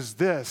news is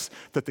this,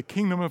 that the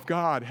kingdom of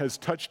God has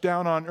touched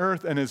down on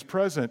earth and is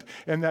present.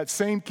 And that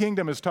same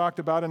kingdom is talked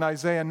about in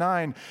Isaiah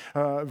 9,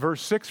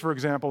 verse 6, for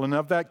example. And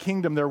of that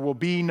kingdom there will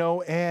be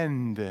no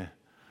end.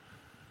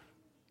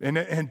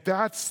 And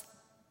that's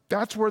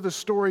where the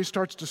story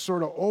starts to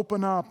sort of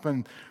open up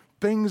and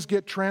things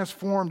get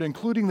transformed,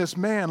 including this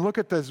man. Look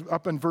at this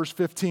up in verse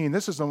 15.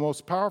 This is the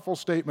most powerful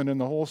statement in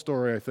the whole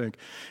story, I think.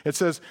 It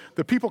says,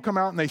 the people come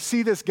out and they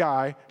see this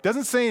guy.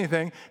 Doesn't say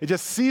anything. It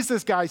just sees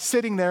this guy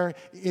sitting there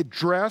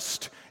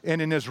dressed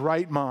and in his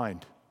right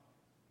mind.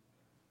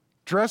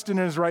 Dressed and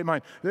in his right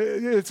mind.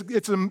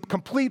 It's a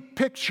complete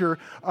picture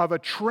of a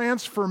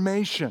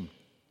transformation.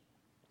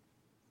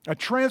 A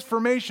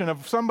transformation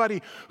of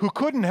somebody who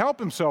couldn't help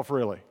himself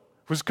really.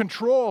 Was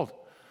controlled.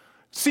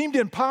 Seemed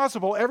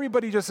impossible.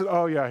 Everybody just said,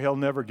 oh yeah, he'll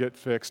never get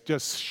fixed.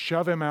 Just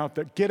shove him out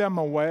there. Get him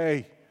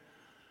away.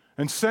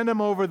 And send him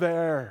over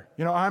there.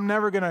 I'm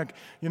never going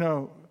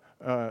to,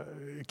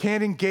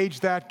 can't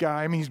engage that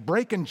guy. I mean, he's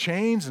breaking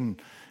chains and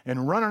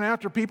running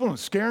after people and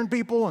scaring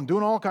people and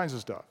doing all kinds of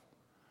stuff.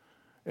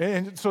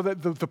 And so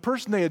that the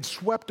person they had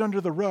swept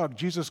under the rug,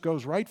 Jesus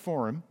goes right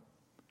for him.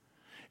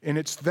 And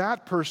it's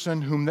that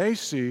person whom they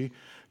see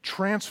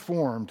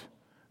transformed.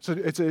 So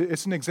it's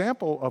an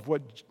example of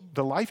what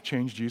the life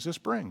change Jesus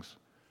brings.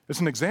 It's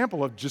an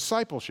example of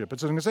discipleship.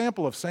 It's an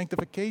example of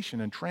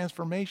sanctification and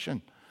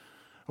transformation,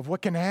 of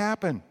what can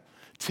happen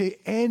to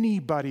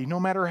anybody, no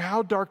matter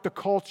how dark the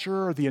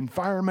culture or the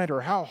environment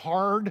or how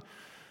hard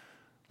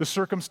the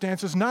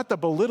circumstances, not to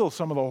belittle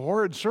some of the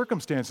horrid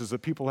circumstances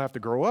that people have to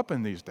grow up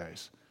in these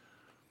days,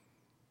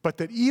 but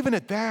that even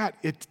at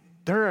that,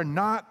 there are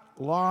not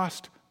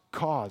lost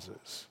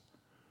causes,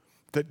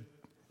 that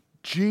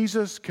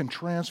Jesus can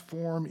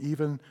transform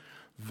even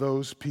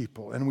those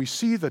people. And we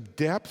see the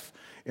depth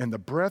and the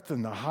breadth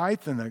and the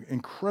height and the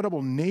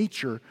incredible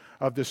nature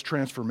of this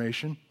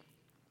transformation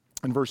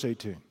in verse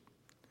 18.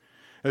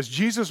 As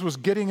Jesus was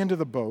getting into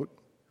the boat,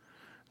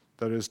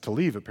 that is to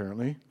leave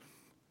apparently,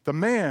 the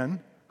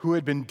man who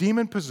had been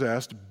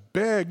demon-possessed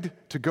begged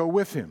to go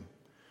with him.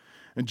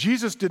 And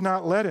Jesus did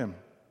not let him,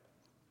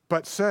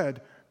 but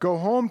said, "Go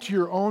home to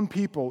your own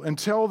people and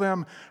tell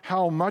them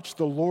how much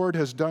the Lord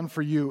has done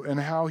for you and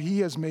how he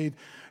has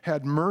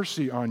had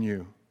mercy on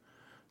you."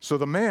 So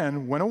the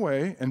man went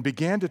away and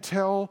began to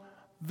tell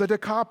the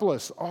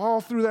Decapolis all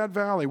through that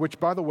valley, which,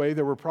 by the way,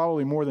 there were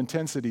probably more than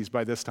 10 cities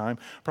by this time,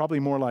 probably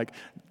more like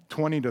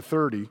 20 to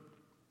 30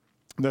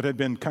 that had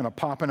been kind of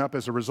popping up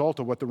as a result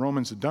of what the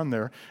Romans had done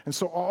there. And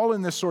so all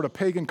in this sort of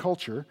pagan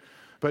culture,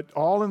 but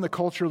all in the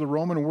culture of the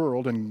Roman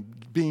world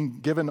and being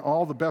given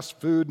all the best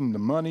food and the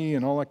money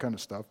and all that kind of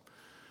stuff.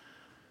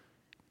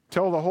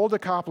 Tell the whole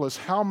Decapolis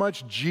how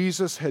much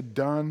Jesus had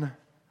done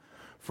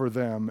for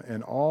them,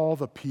 and all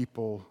the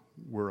people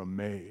were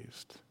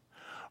amazed.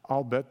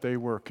 I'll bet they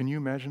were. Can you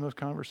imagine those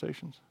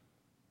conversations?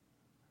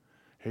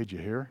 Hey, did you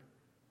hear?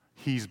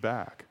 He's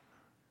back.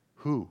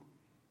 Who?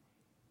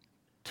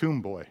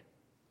 Tomb boy.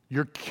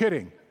 You're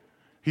kidding.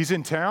 He's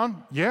in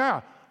town?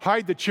 Yeah.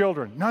 Hide the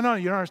children. No,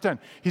 you don't understand.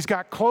 He's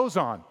got clothes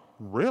on.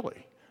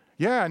 Really?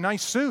 Yeah,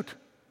 nice suit.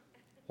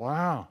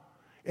 Wow.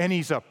 And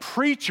he's a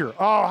preacher.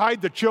 Oh,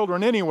 hide the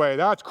children anyway.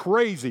 That's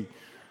crazy.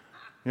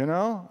 You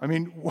know? I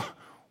mean,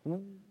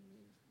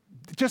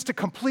 just a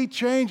complete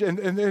change. And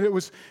it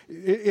was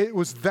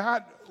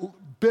that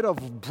bit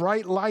of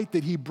bright light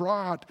that he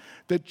brought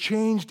that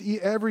changed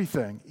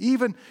everything.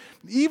 Even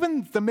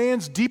the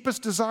man's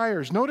deepest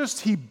desires.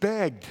 Notice he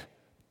begged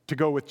to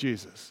go with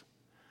Jesus.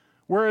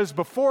 Whereas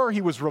before he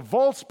was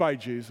repulsed by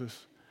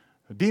Jesus,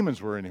 the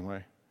demons were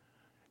anyway,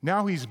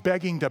 now he's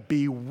begging to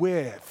be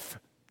with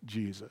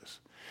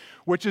Jesus,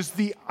 which is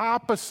the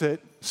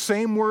opposite,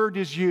 same word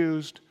is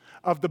used,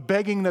 of the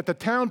begging that the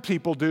town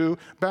people do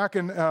back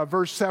in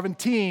verse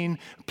 17,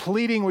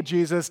 pleading with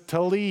Jesus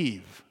to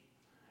leave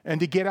and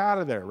to get out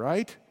of there,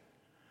 right?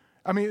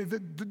 I mean,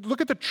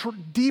 look at the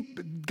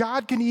deep,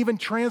 God can even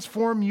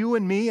transform you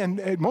and me,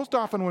 and most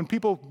often when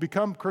people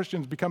become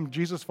Christians, become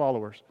Jesus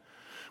followers,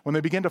 when they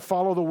begin to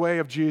follow the way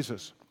of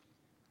Jesus,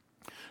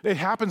 it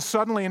happens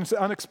suddenly and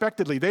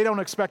unexpectedly. They don't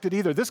expect it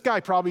either. This guy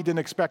probably didn't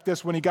expect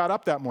this when he got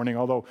up that morning,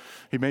 although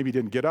he maybe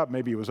didn't get up,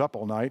 maybe he was up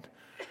all night.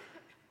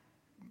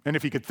 And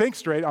if he could think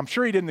straight, I'm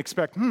sure he didn't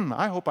expect,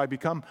 I hope I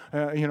become,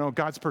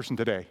 God's person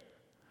today.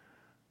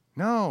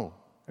 No.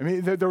 I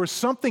mean, there was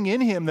something in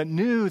him that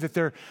knew that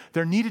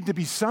there needed to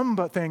be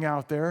something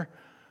out there,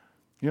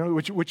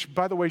 which,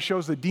 by the way,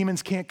 shows that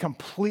demons can't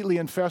completely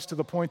infest to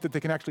the point that they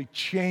can actually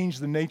change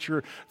the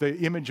nature, the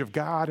image of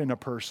God in a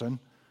person.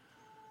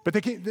 But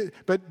they can't.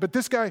 But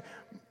this guy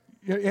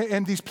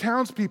and these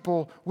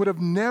townspeople would have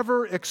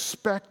never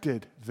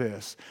expected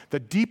this. The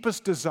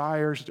deepest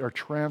desires are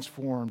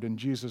transformed, and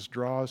Jesus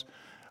draws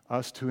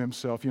us to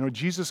himself.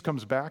 Jesus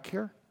comes back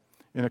here.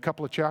 In a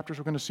couple of chapters,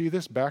 we're going to see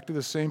this, back to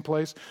the same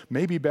place,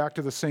 maybe back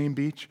to the same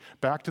beach,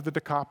 back to the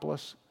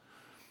Decapolis.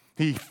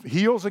 He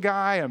heals a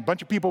guy, and a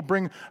bunch of people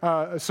bring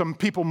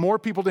more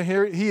people to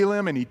heal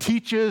him, and he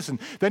teaches, and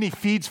then he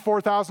feeds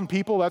 4,000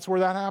 people. That's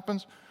where that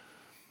happens.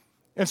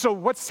 And so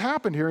what's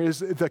happened here is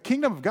the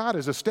kingdom of God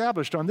is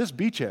established on this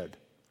beachhead,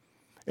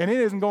 and it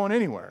isn't going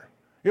anywhere.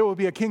 It will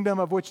be a kingdom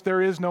of which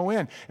there is no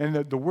end. And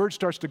the word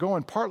starts to go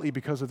in partly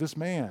because of this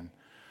man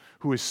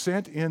who is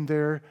sent in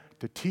there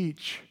to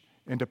teach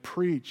and to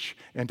preach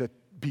and to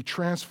be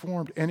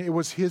transformed. And it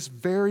was his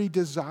very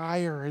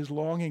desire, his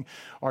longing,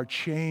 are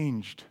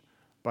changed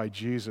by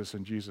Jesus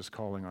and Jesus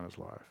calling on his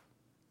life.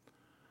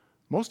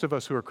 Most of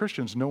us who are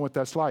Christians know what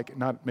that's like,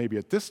 not maybe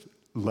at this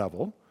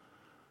level,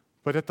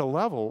 but at the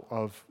level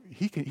of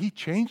he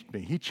changed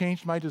me. He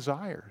changed my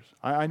desires.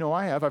 I know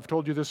I have. I've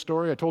told you this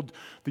story. I told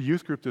the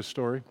youth group this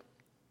story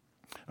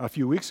a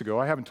few weeks ago.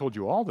 I haven't told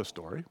you all the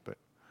story, but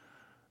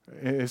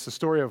it's the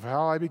story of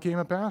how I became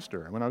a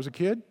pastor. When I was a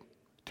kid,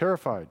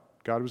 terrified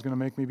God was going to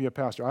make me be a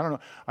pastor. I don't know.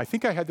 I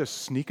think I had this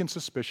sneaking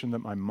suspicion that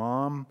my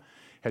mom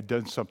had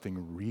done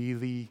something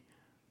really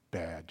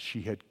bad.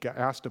 She had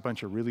asked a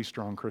bunch of really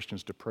strong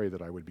Christians to pray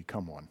that I would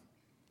become one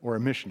or a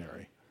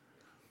missionary.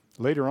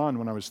 Later on,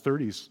 when I was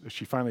 30s,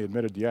 she finally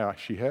admitted, yeah,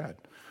 she had.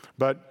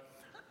 But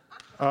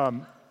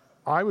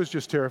I was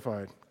just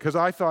terrified because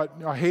I thought,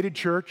 I hated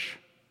church,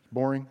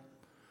 boring.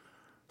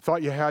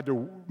 Thought you had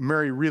to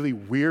marry really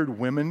weird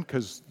women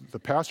because the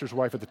pastor's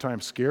wife at the time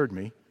scared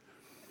me.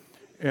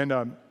 And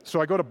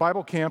so I go to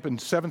Bible camp in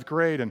 7th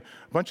grade, and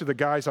a bunch of the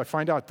guys, I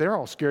find out they're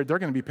all scared. They're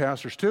going to be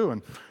pastors too.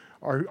 And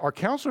our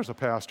counselor's a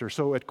pastor,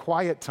 so at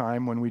quiet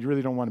time, when we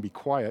really don't want to be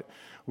quiet,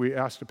 we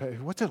asked,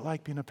 what's it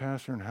like being a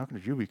pastor, and how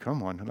did you become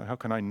one? And how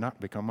can I not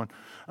become one?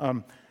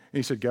 And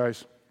he said,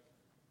 guys,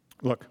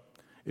 look,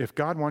 if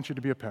God wants you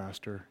to be a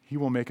pastor, he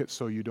will make it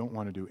so you don't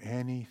want to do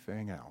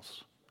anything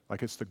else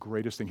Like it's the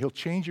greatest thing. He'll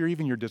change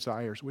even your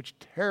desires, which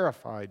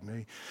terrified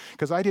me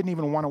because I didn't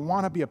even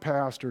want to be a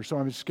pastor, so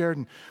I was scared.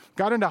 And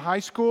got into high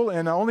school,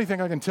 and the only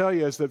thing I can tell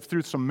you is that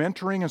through some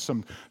mentoring and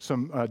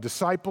some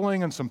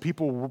discipling and some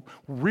people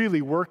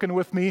really working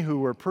with me who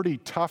were pretty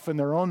tough in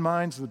their own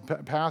minds, the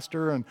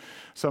pastor and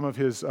some of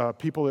his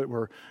people that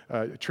were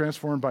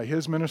transformed by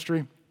his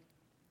ministry.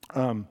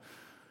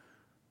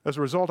 As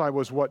a result, I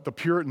was what the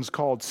Puritans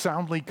called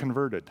soundly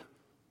converted.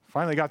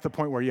 Finally got to the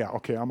point where,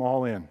 okay, I'm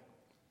all in.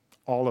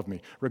 All of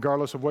me,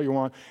 regardless of what you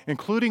want,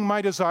 including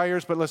my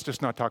desires, but let's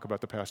just not talk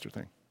about the pastor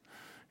thing.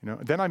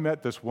 Then I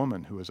met this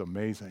woman who was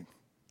amazing.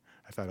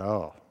 I thought,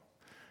 oh,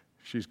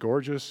 she's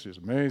gorgeous, she's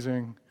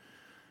amazing.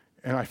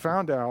 And I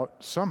found out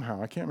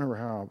somehow, I can't remember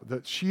how,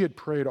 that she had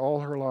prayed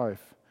all her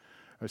life,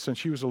 since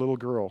she was a little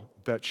girl,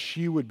 that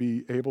she would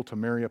be able to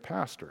marry a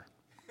pastor.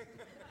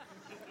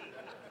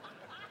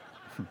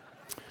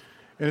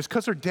 And it's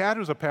because her dad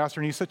was a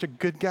pastor, and he's such a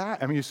good guy.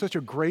 I mean, he's such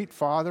a great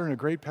father and a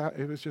great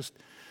it was just,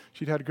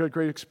 she'd had a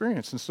great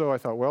experience. And so I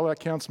thought, well, that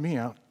counts me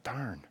out.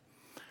 Darn.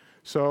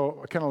 So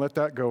I kind of let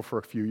that go for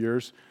a few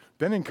years.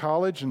 Then in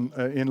college and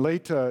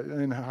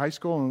in high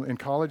school and in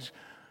college,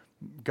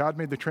 God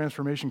made the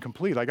transformation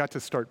complete. I got to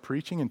start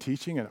preaching and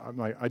teaching, and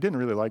I didn't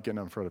really like getting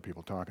up in front of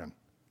people talking,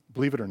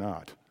 believe it or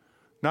not.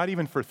 Not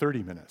even for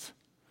 30 minutes,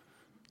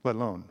 let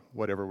alone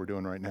whatever we're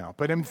doing right now.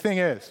 But the thing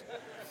is,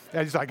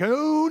 and he's like,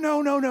 oh,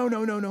 no.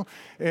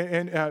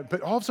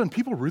 But all of a sudden,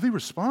 people really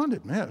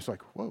responded. Man, it's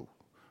like, whoa.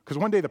 Because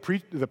one day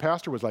the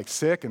pastor was like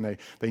sick, and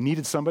they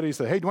needed somebody to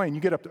say, hey, Dwayne,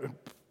 you get up there.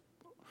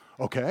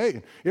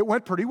 Okay. It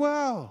went pretty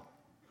well.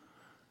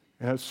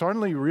 And I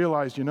suddenly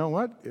realized, you know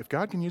what? If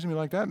God can use me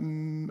like that,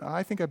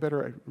 I think I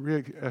better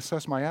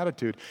reassess my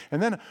attitude.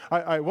 And then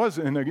I was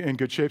in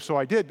good shape, so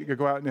I did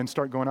go out and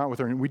start going out with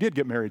her, and we did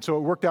get married. So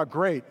it worked out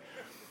great.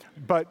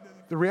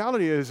 But the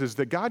reality is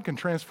that God can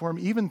transform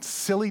even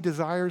silly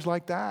desires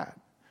like that.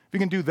 If he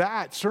can do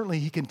that, certainly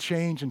he can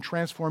change and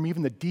transform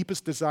even the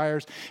deepest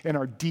desires and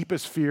our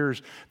deepest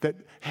fears that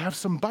have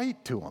some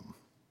bite to them,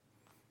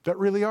 that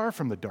really are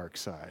from the dark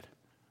side.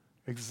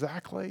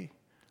 Exactly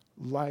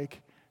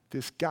like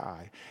this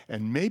guy.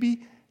 And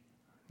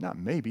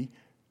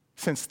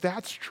since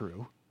that's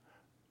true,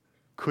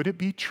 could it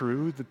be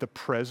true that the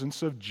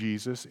presence of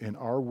Jesus in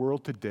our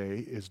world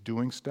today is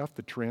doing stuff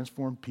to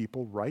transform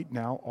people right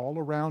now, all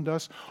around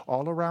us,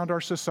 all around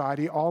our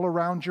society, all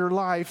around your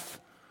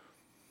life,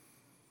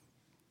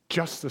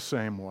 just the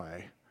same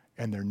way?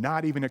 And they're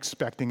not even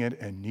expecting it,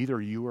 and neither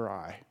you or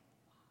I.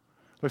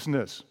 Listen to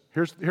this.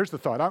 Here's the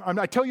thought.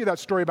 I tell you that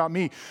story about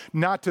me,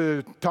 not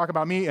to talk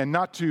about me and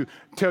not to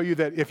tell you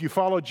that if you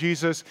follow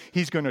Jesus,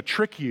 he's going to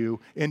trick you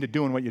into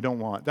doing what you don't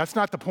want. That's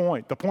not the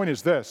point. The point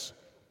is this.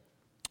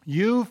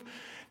 You've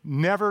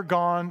never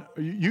gone,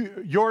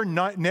 you're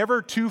not,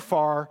 never too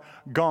far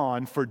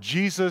gone for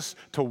Jesus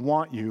to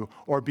want you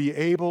or be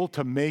able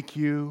to make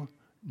you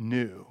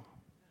new.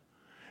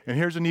 And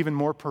here's an even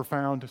more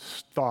profound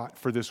thought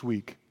for this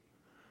week.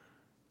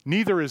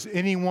 Neither is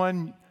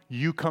anyone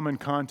you come in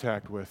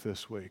contact with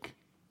this week.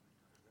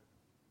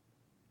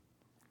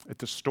 At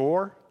the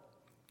store,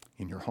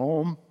 in your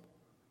home,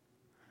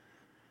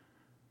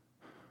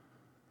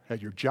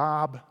 at your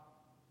job,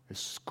 at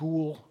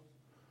school,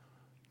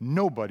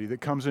 nobody that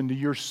comes into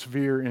your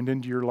sphere and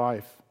into your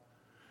life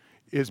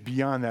is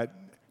beyond that,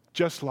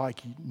 just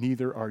like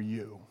neither are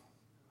you.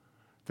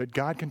 That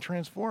God can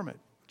transform it,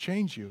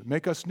 change you,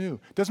 make us new.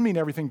 Doesn't mean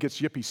everything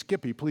gets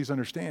yippy-skippy, please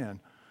understand.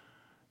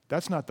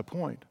 That's not the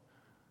point.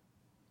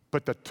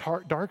 But the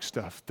dark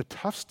stuff, the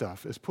tough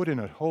stuff, is put in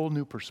a whole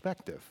new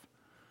perspective.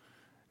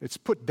 It's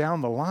put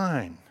down the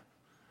line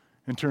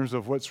in terms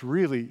of what's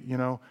really,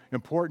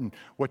 important.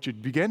 What you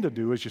begin to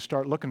do is you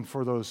start looking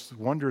for those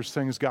wondrous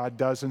things God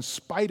does in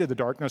spite of the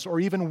darkness, or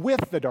even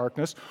with the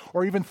darkness,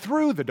 or even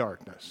through the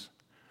darkness.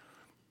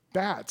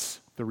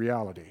 That's the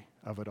reality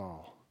of it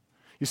all.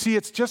 You see,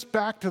 it's just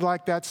back to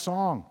like that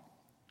song.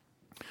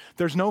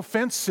 There's no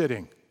fence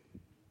sitting.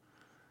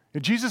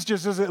 And Jesus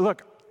just says,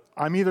 look,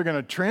 I'm either going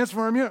to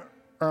transform you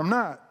or I'm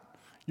not.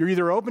 You're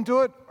either open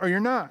to it or you're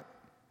not.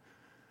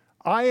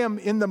 I am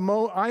in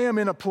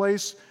a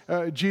place,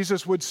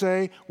 Jesus would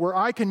say, where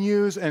I can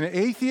use an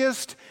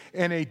atheist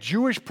and a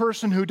Jewish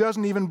person who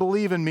doesn't even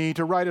believe in me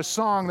to write a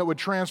song that would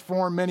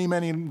transform many,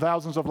 many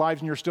thousands of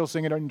lives, and you're still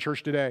singing it in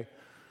church today.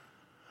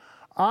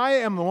 I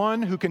am the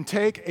one who can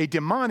take a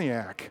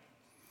demoniac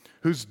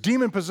who's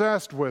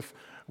demon-possessed with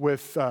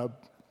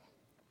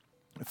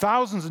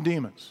thousands of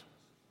demons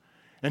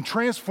and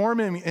transform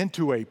him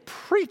into a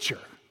preacher.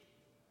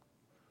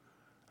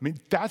 I mean,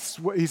 that's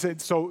what he said.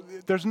 So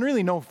there's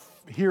really no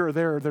here or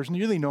there. There's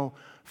really no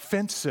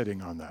fence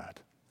sitting on that.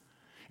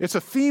 It's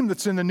a theme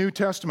that's in the New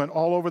Testament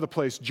all over the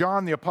place.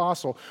 John the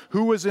Apostle,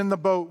 who was in the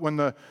boat when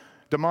the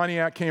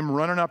demoniac came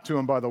running up to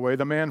him, by the way,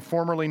 the man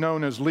formerly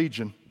known as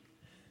Legion.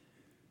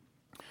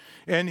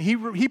 And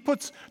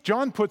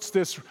John puts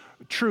this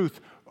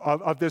truth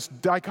of this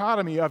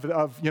dichotomy of,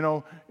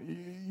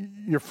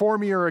 you're for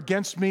me or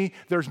against me.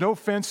 There's no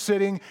fence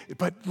sitting.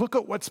 But look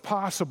at what's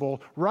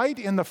possible right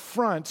in the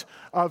front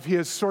of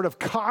his sort of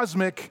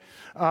cosmic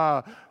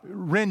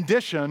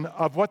rendition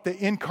of what the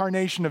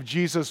incarnation of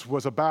Jesus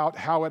was about,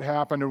 how it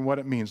happened, and what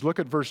it means. Look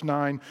at verse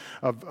 9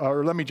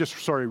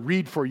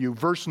 read for you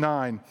verse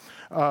 9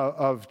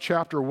 of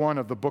chapter 1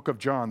 of the book of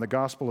John, the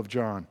Gospel of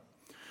John.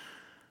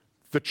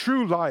 The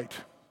true light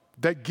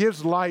that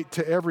gives light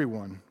to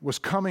everyone was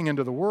coming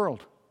into the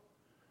world.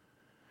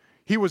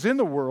 He was in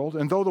the world,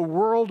 and though the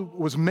world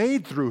was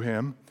made through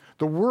him,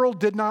 the world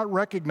did not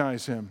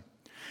recognize him.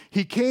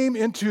 He came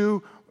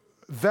into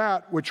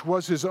that which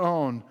was his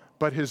own,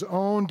 but his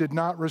own did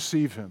not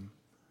receive him.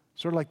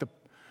 Sort of like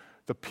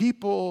the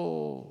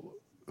people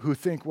who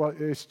think, well,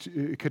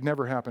 it could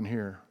never happen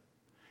here.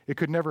 It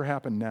could never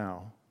happen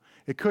now.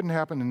 It couldn't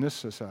happen in this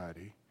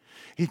society.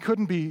 He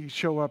couldn't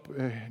show up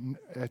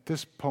at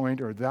this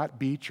point or that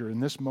beach or in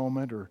this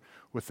moment or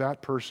with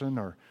that person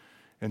or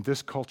in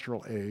this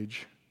cultural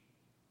age.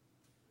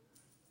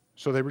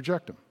 So they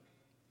reject him.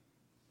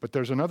 But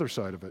there's another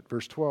side of it,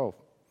 verse 12.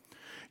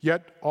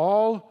 Yet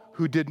all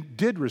who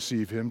did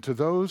receive him, to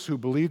those who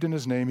believed in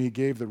his name, he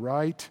gave the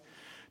right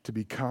to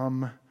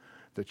become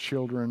the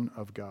children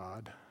of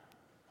God.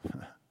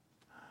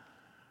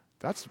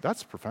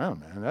 That's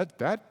profound, man.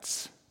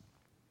 That's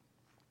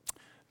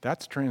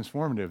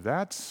transformative.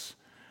 That's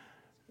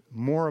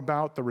more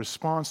about the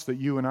response that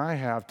you and I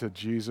have to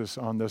Jesus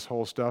on this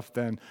whole stuff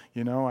than,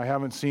 I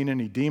haven't seen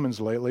any demons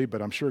lately,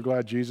 but I'm sure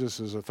glad Jesus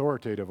is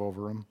authoritative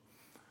over them.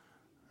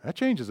 That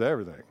changes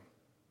everything.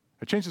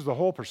 It changes the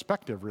whole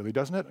perspective, really,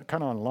 doesn't it?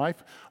 Kind of on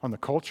life, on the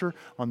culture,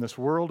 on this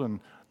world, and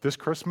this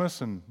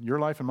Christmas, and your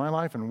life and my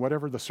life, and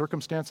whatever the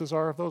circumstances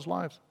are of those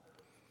lives.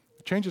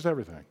 It changes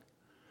everything.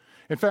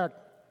 In fact,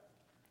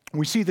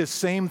 we see this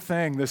same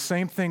thing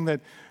that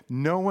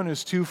no one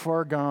is too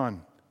far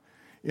gone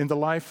in the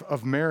life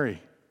of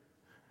Mary.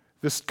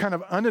 This kind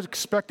of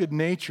unexpected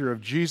nature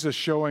of Jesus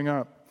showing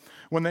up.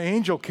 When the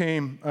angel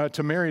came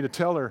to Mary to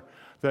tell her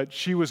that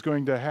she was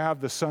going to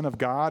have the Son of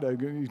God,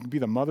 be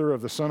the mother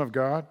of the Son of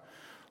God,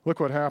 look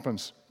what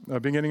happens,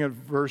 beginning at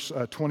verse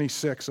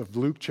 26 of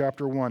Luke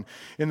chapter 1.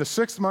 In the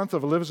 6th month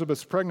of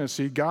Elizabeth's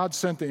pregnancy, God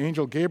sent the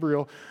angel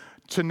Gabriel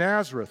to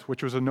Nazareth,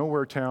 which was a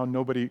nowhere town.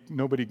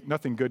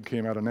 Nothing good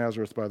came out of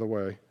Nazareth, by the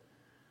way.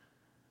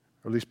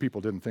 Or at least people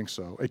didn't think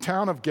so. A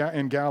town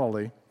in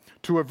Galilee,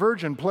 to a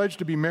virgin pledged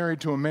to be married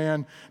to a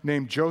man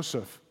named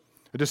Joseph,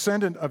 a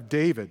descendant of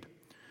David.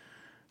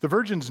 The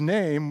virgin's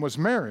name was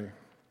Mary.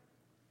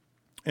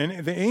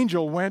 And the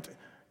angel went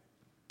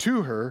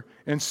to her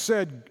and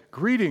said,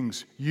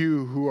 "Greetings,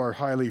 you who are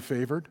highly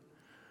favored.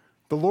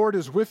 The Lord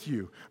is with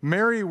you."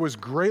 Mary was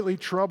greatly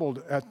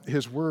troubled at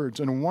his words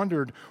and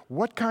wondered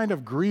what kind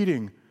of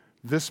greeting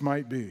this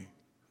might be.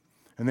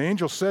 And the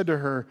angel said to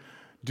her,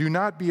 "Do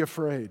not be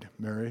afraid,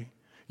 Mary.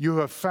 You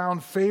have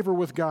found favor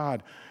with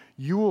God.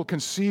 You will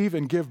conceive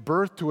and give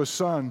birth to a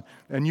son,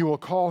 and you will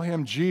call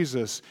him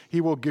Jesus.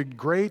 He will be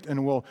great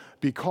and will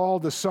be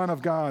called the Son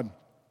of God,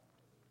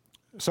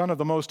 Son of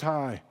the Most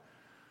High.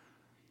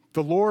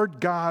 The Lord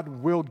God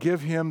will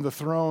give him the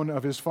throne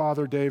of his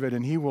father David,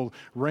 and he will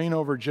reign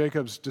over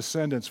Jacob's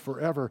descendants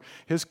forever.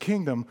 His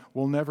kingdom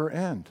will never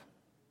end."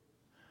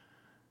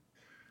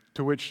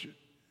 To which,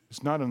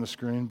 it's not on the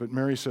screen, but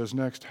Mary says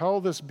next, "How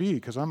will this be?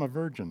 Because I'm a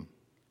virgin."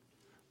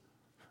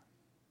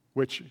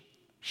 Which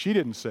she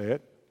didn't say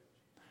it,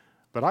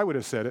 but I would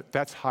have said it.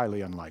 That's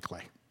highly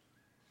unlikely,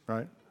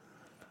 right?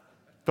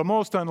 The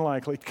most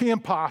unlikely,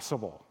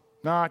 impossible.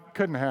 No, it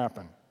couldn't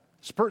happen.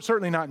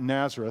 Certainly not in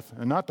Nazareth,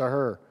 and not to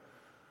her.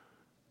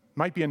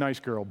 Might be a nice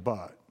girl,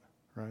 but,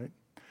 right?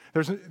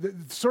 There's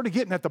sort of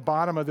getting at the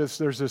bottom of this,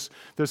 there's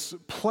this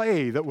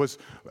play that was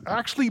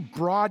actually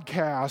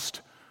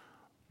broadcast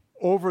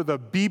over the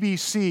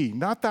BBC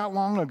not that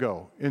long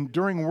ago,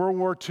 during World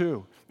War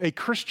II, a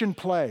Christian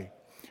play.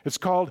 It's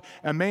called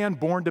A Man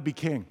Born to Be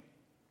King.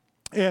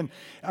 And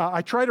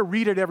I try to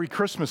read it every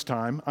Christmas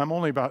time. I'm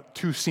only about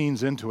 2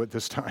 scenes into it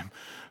this time,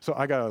 so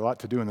I got a lot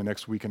to do in the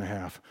next week and a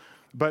half.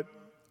 But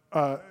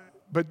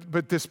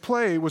this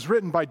play was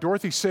written by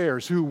Dorothy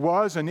Sayers, who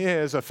was and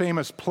is a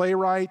famous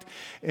playwright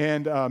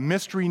and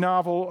mystery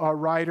novel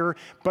writer,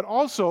 but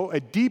also a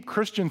deep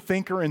Christian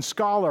thinker and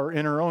scholar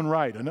in her own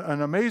right,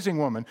 an amazing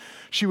woman.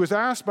 She was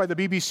asked by the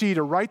BBC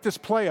to write this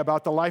play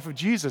about the life of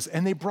Jesus,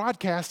 and they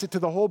broadcast it to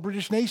the whole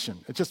British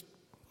nation. It's just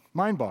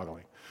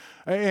mind-boggling.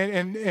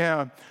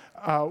 And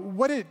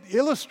what it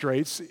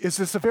illustrates is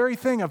this very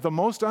thing of the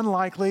most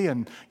unlikely,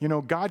 and,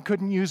 God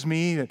couldn't use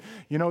me,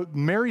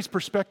 Mary's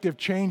perspective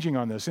changing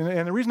on this.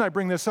 And the reason I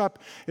bring this up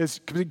is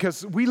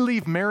because we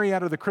leave Mary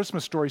out of the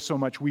Christmas story so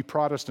much, we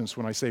Protestants,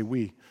 when I say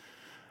we.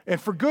 And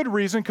for good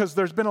reason, because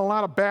there's been a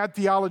lot of bad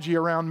theology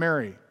around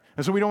Mary.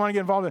 And so we don't want to get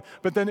involved in it.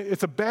 But then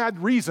it's a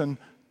bad reason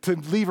to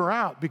leave her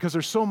out, because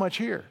there's so much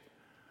here.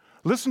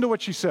 Listen to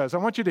what she says. I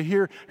want you to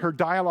hear her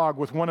dialogue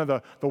with one of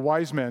the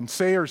wise men.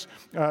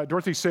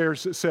 Dorothy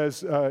Sayers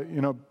says,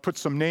 put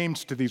some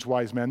names to these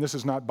wise men. This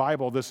is not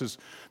Bible. This is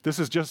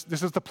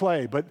the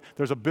play, but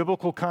there's a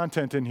biblical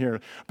content in here.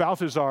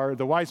 Balthazar,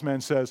 the wise man,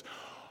 says,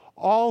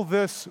 all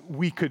this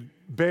we could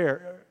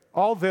bear,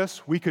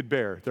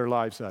 their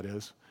lives that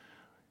is,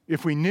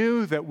 if we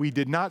knew that we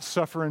did not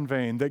suffer in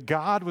vain, that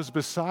God was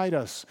beside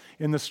us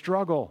in the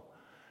struggle,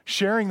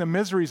 sharing the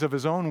miseries of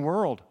his own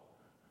world.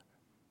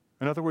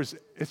 In other words,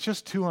 it's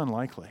just too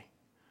unlikely.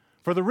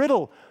 For the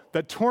riddle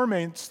that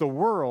torments the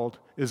world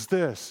is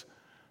this: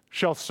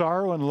 shall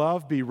sorrow and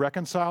love be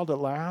reconciled at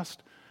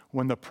last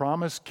when the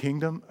promised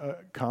kingdom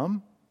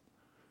come?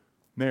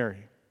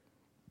 Mary,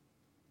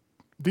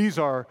 these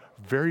are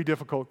very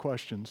difficult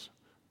questions.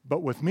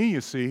 But with me,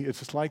 you see, it's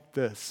just like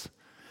this.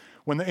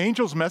 When the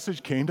angel's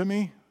message came to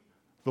me,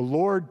 the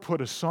Lord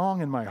put a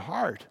song in my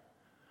heart.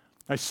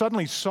 I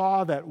suddenly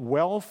saw that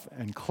wealth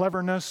and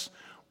cleverness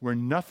were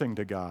nothing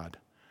to God.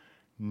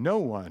 No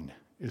one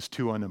is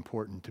too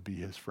unimportant to be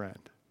his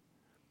friend.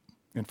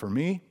 And for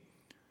me,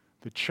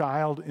 the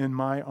child in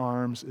my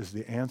arms is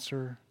the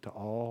answer to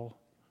all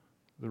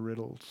the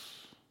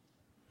riddles.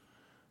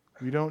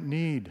 We don't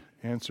need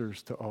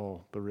answers to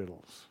all the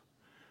riddles.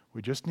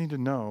 We just need to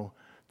know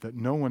that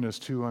no one is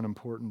too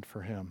unimportant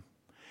for him,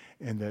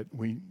 and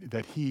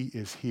that he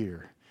is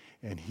here,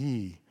 and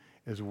he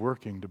is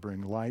working to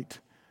bring light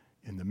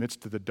in the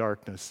midst of the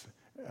darkness.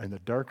 And the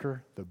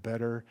darker, the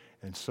better.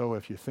 And so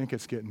if you think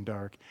it's getting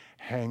dark,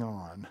 hang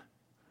on,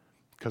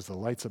 because the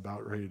light's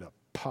about ready to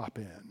pop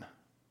in.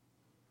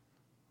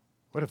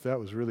 What if that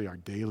was really our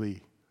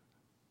daily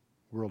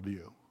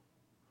worldview,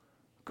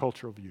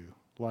 cultural view,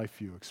 life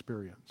view,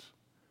 experience?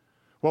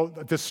 Well,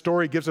 this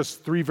story gives us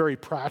three very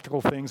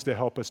practical things to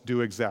help us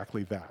do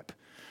exactly that.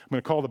 I'm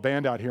going to call the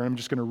band out here, and I'm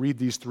just going to read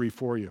these three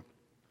for you,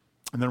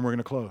 and then we're going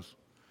to close.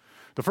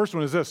 The first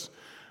one is this: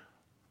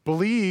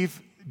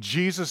 believe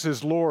Jesus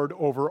is Lord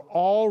over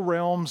all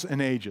realms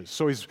and ages.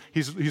 So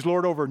he's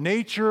Lord over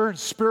nature,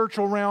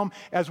 spiritual realm,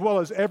 as well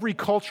as every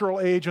cultural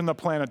age on the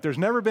planet. There's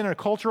never been a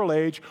cultural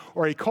age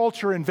or a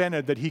culture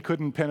invented that he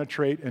couldn't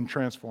penetrate and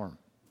transform.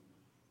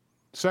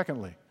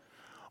 Secondly,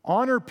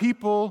 honor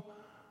people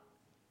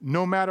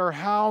no matter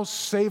how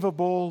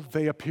savable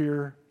they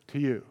appear to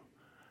you.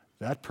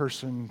 That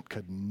person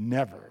could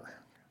never.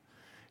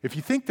 If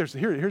you think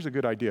here's a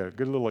good idea, a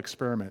good little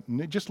experiment,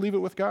 and just leave it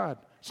with God.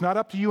 It's not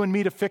up to you and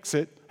me to fix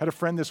it. I had a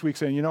friend this week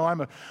saying,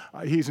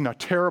 he's in a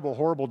terrible,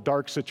 horrible,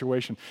 dark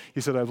situation. He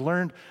said, I've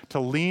learned to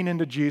lean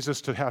into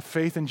Jesus, to have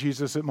faith in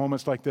Jesus at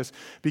moments like this,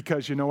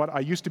 because you know what? I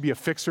used to be a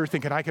fixer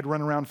thinking I could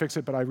run around and fix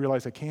it, but I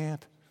realized I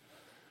can't.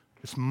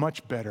 It's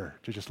much better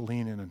to just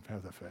lean in and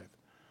have the faith.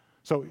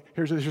 So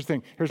here's the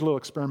thing. Here's a little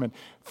experiment.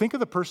 Think of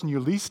the person you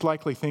least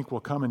likely think will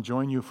come and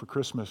join you for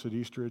Christmas at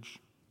Eastridge.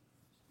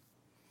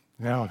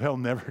 No, they'll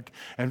never,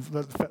 and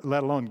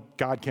let alone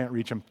God can't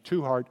reach them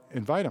too hard.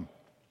 Invite them.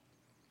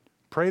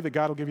 Pray that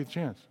God will give you the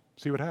chance.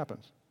 See what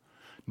happens.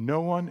 No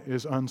one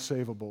is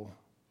unsavable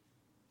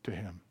to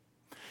him.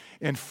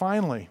 And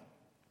finally,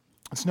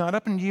 it's not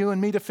up to you and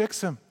me to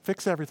fix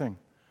everything.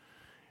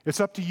 It's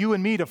up to you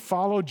and me to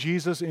follow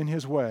Jesus in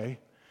his way,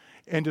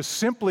 and to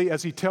simply,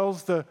 as he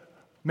tells the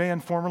man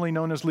formerly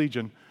known as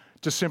Legion,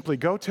 to simply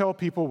go tell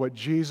people what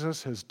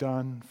Jesus has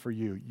done for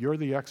you. You're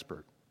the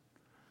expert.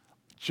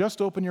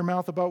 Just open your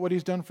mouth about what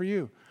he's done for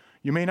you.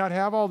 You may not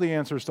have all the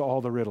answers to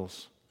all the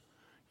riddles.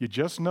 You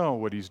just know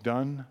what he's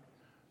done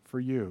for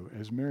you,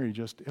 as Mary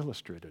just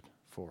illustrated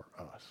for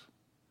us.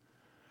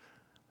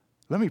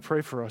 Let me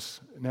pray for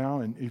us now,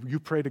 and you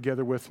pray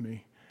together with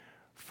me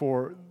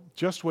for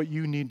just what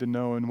you need to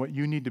know and what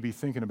you need to be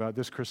thinking about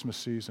this Christmas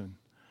season,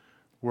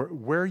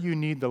 where you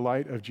need the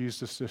light of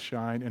Jesus to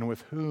shine, and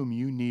with whom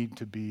you need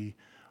to be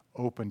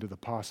open to the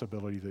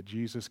possibility that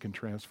Jesus can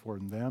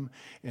transform them,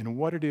 and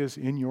what it is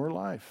in your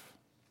life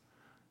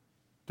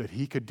that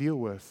he could deal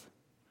with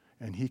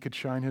and he could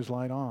shine his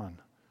light on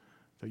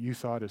that you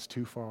thought is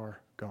too far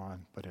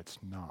gone, but it's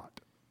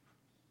not.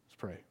 Let's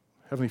pray.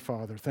 Heavenly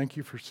Father, thank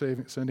you for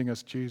sending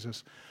us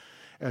Jesus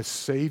as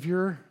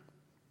Savior,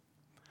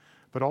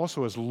 but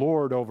also as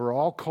Lord over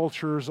all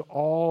cultures,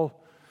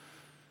 all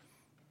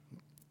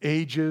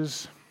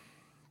ages,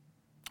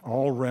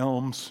 all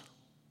realms,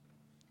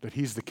 that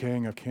he's the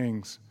King of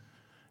kings,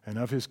 and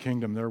of his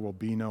kingdom there will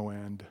be no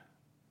end.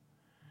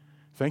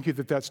 Thank you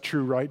that that's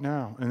true right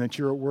now, and that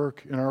you're at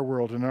work in our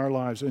world, in our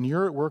lives, and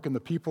you're at work in the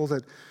people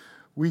that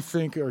we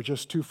think are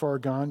just too far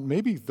gone.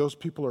 Maybe those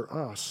people are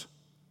us.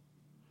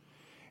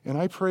 And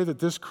I pray that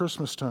this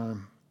Christmas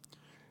time,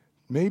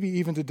 maybe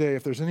even today,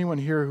 if there's anyone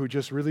here who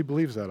just really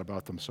believes that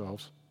about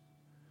themselves,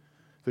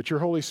 that your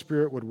Holy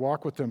Spirit would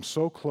walk with them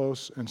so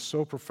close and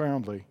so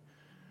profoundly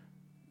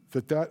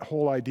that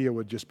whole idea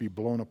would just be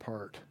blown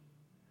apart,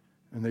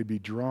 and they'd be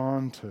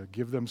drawn to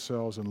give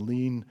themselves and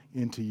lean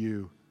into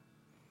you,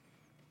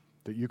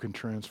 that you can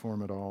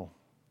transform it all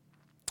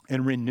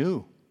and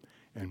renew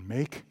and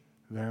make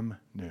them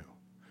new.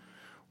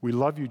 We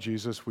love you,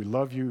 Jesus. We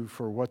love you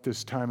for what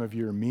this time of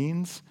year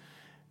means,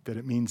 that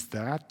it means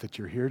that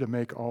you're here to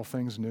make all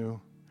things new.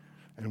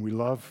 And we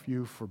love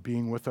you for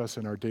being with us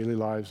in our daily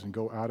lives and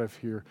go out of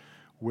here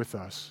with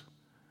us.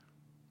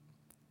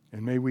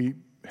 And may we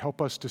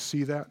help us to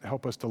see that,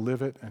 help us to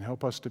live it, and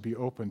help us to be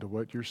open to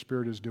what your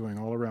Spirit is doing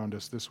all around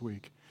us this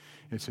week.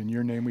 It's in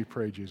your name we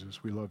pray,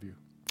 Jesus. We love you.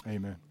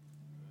 Amen.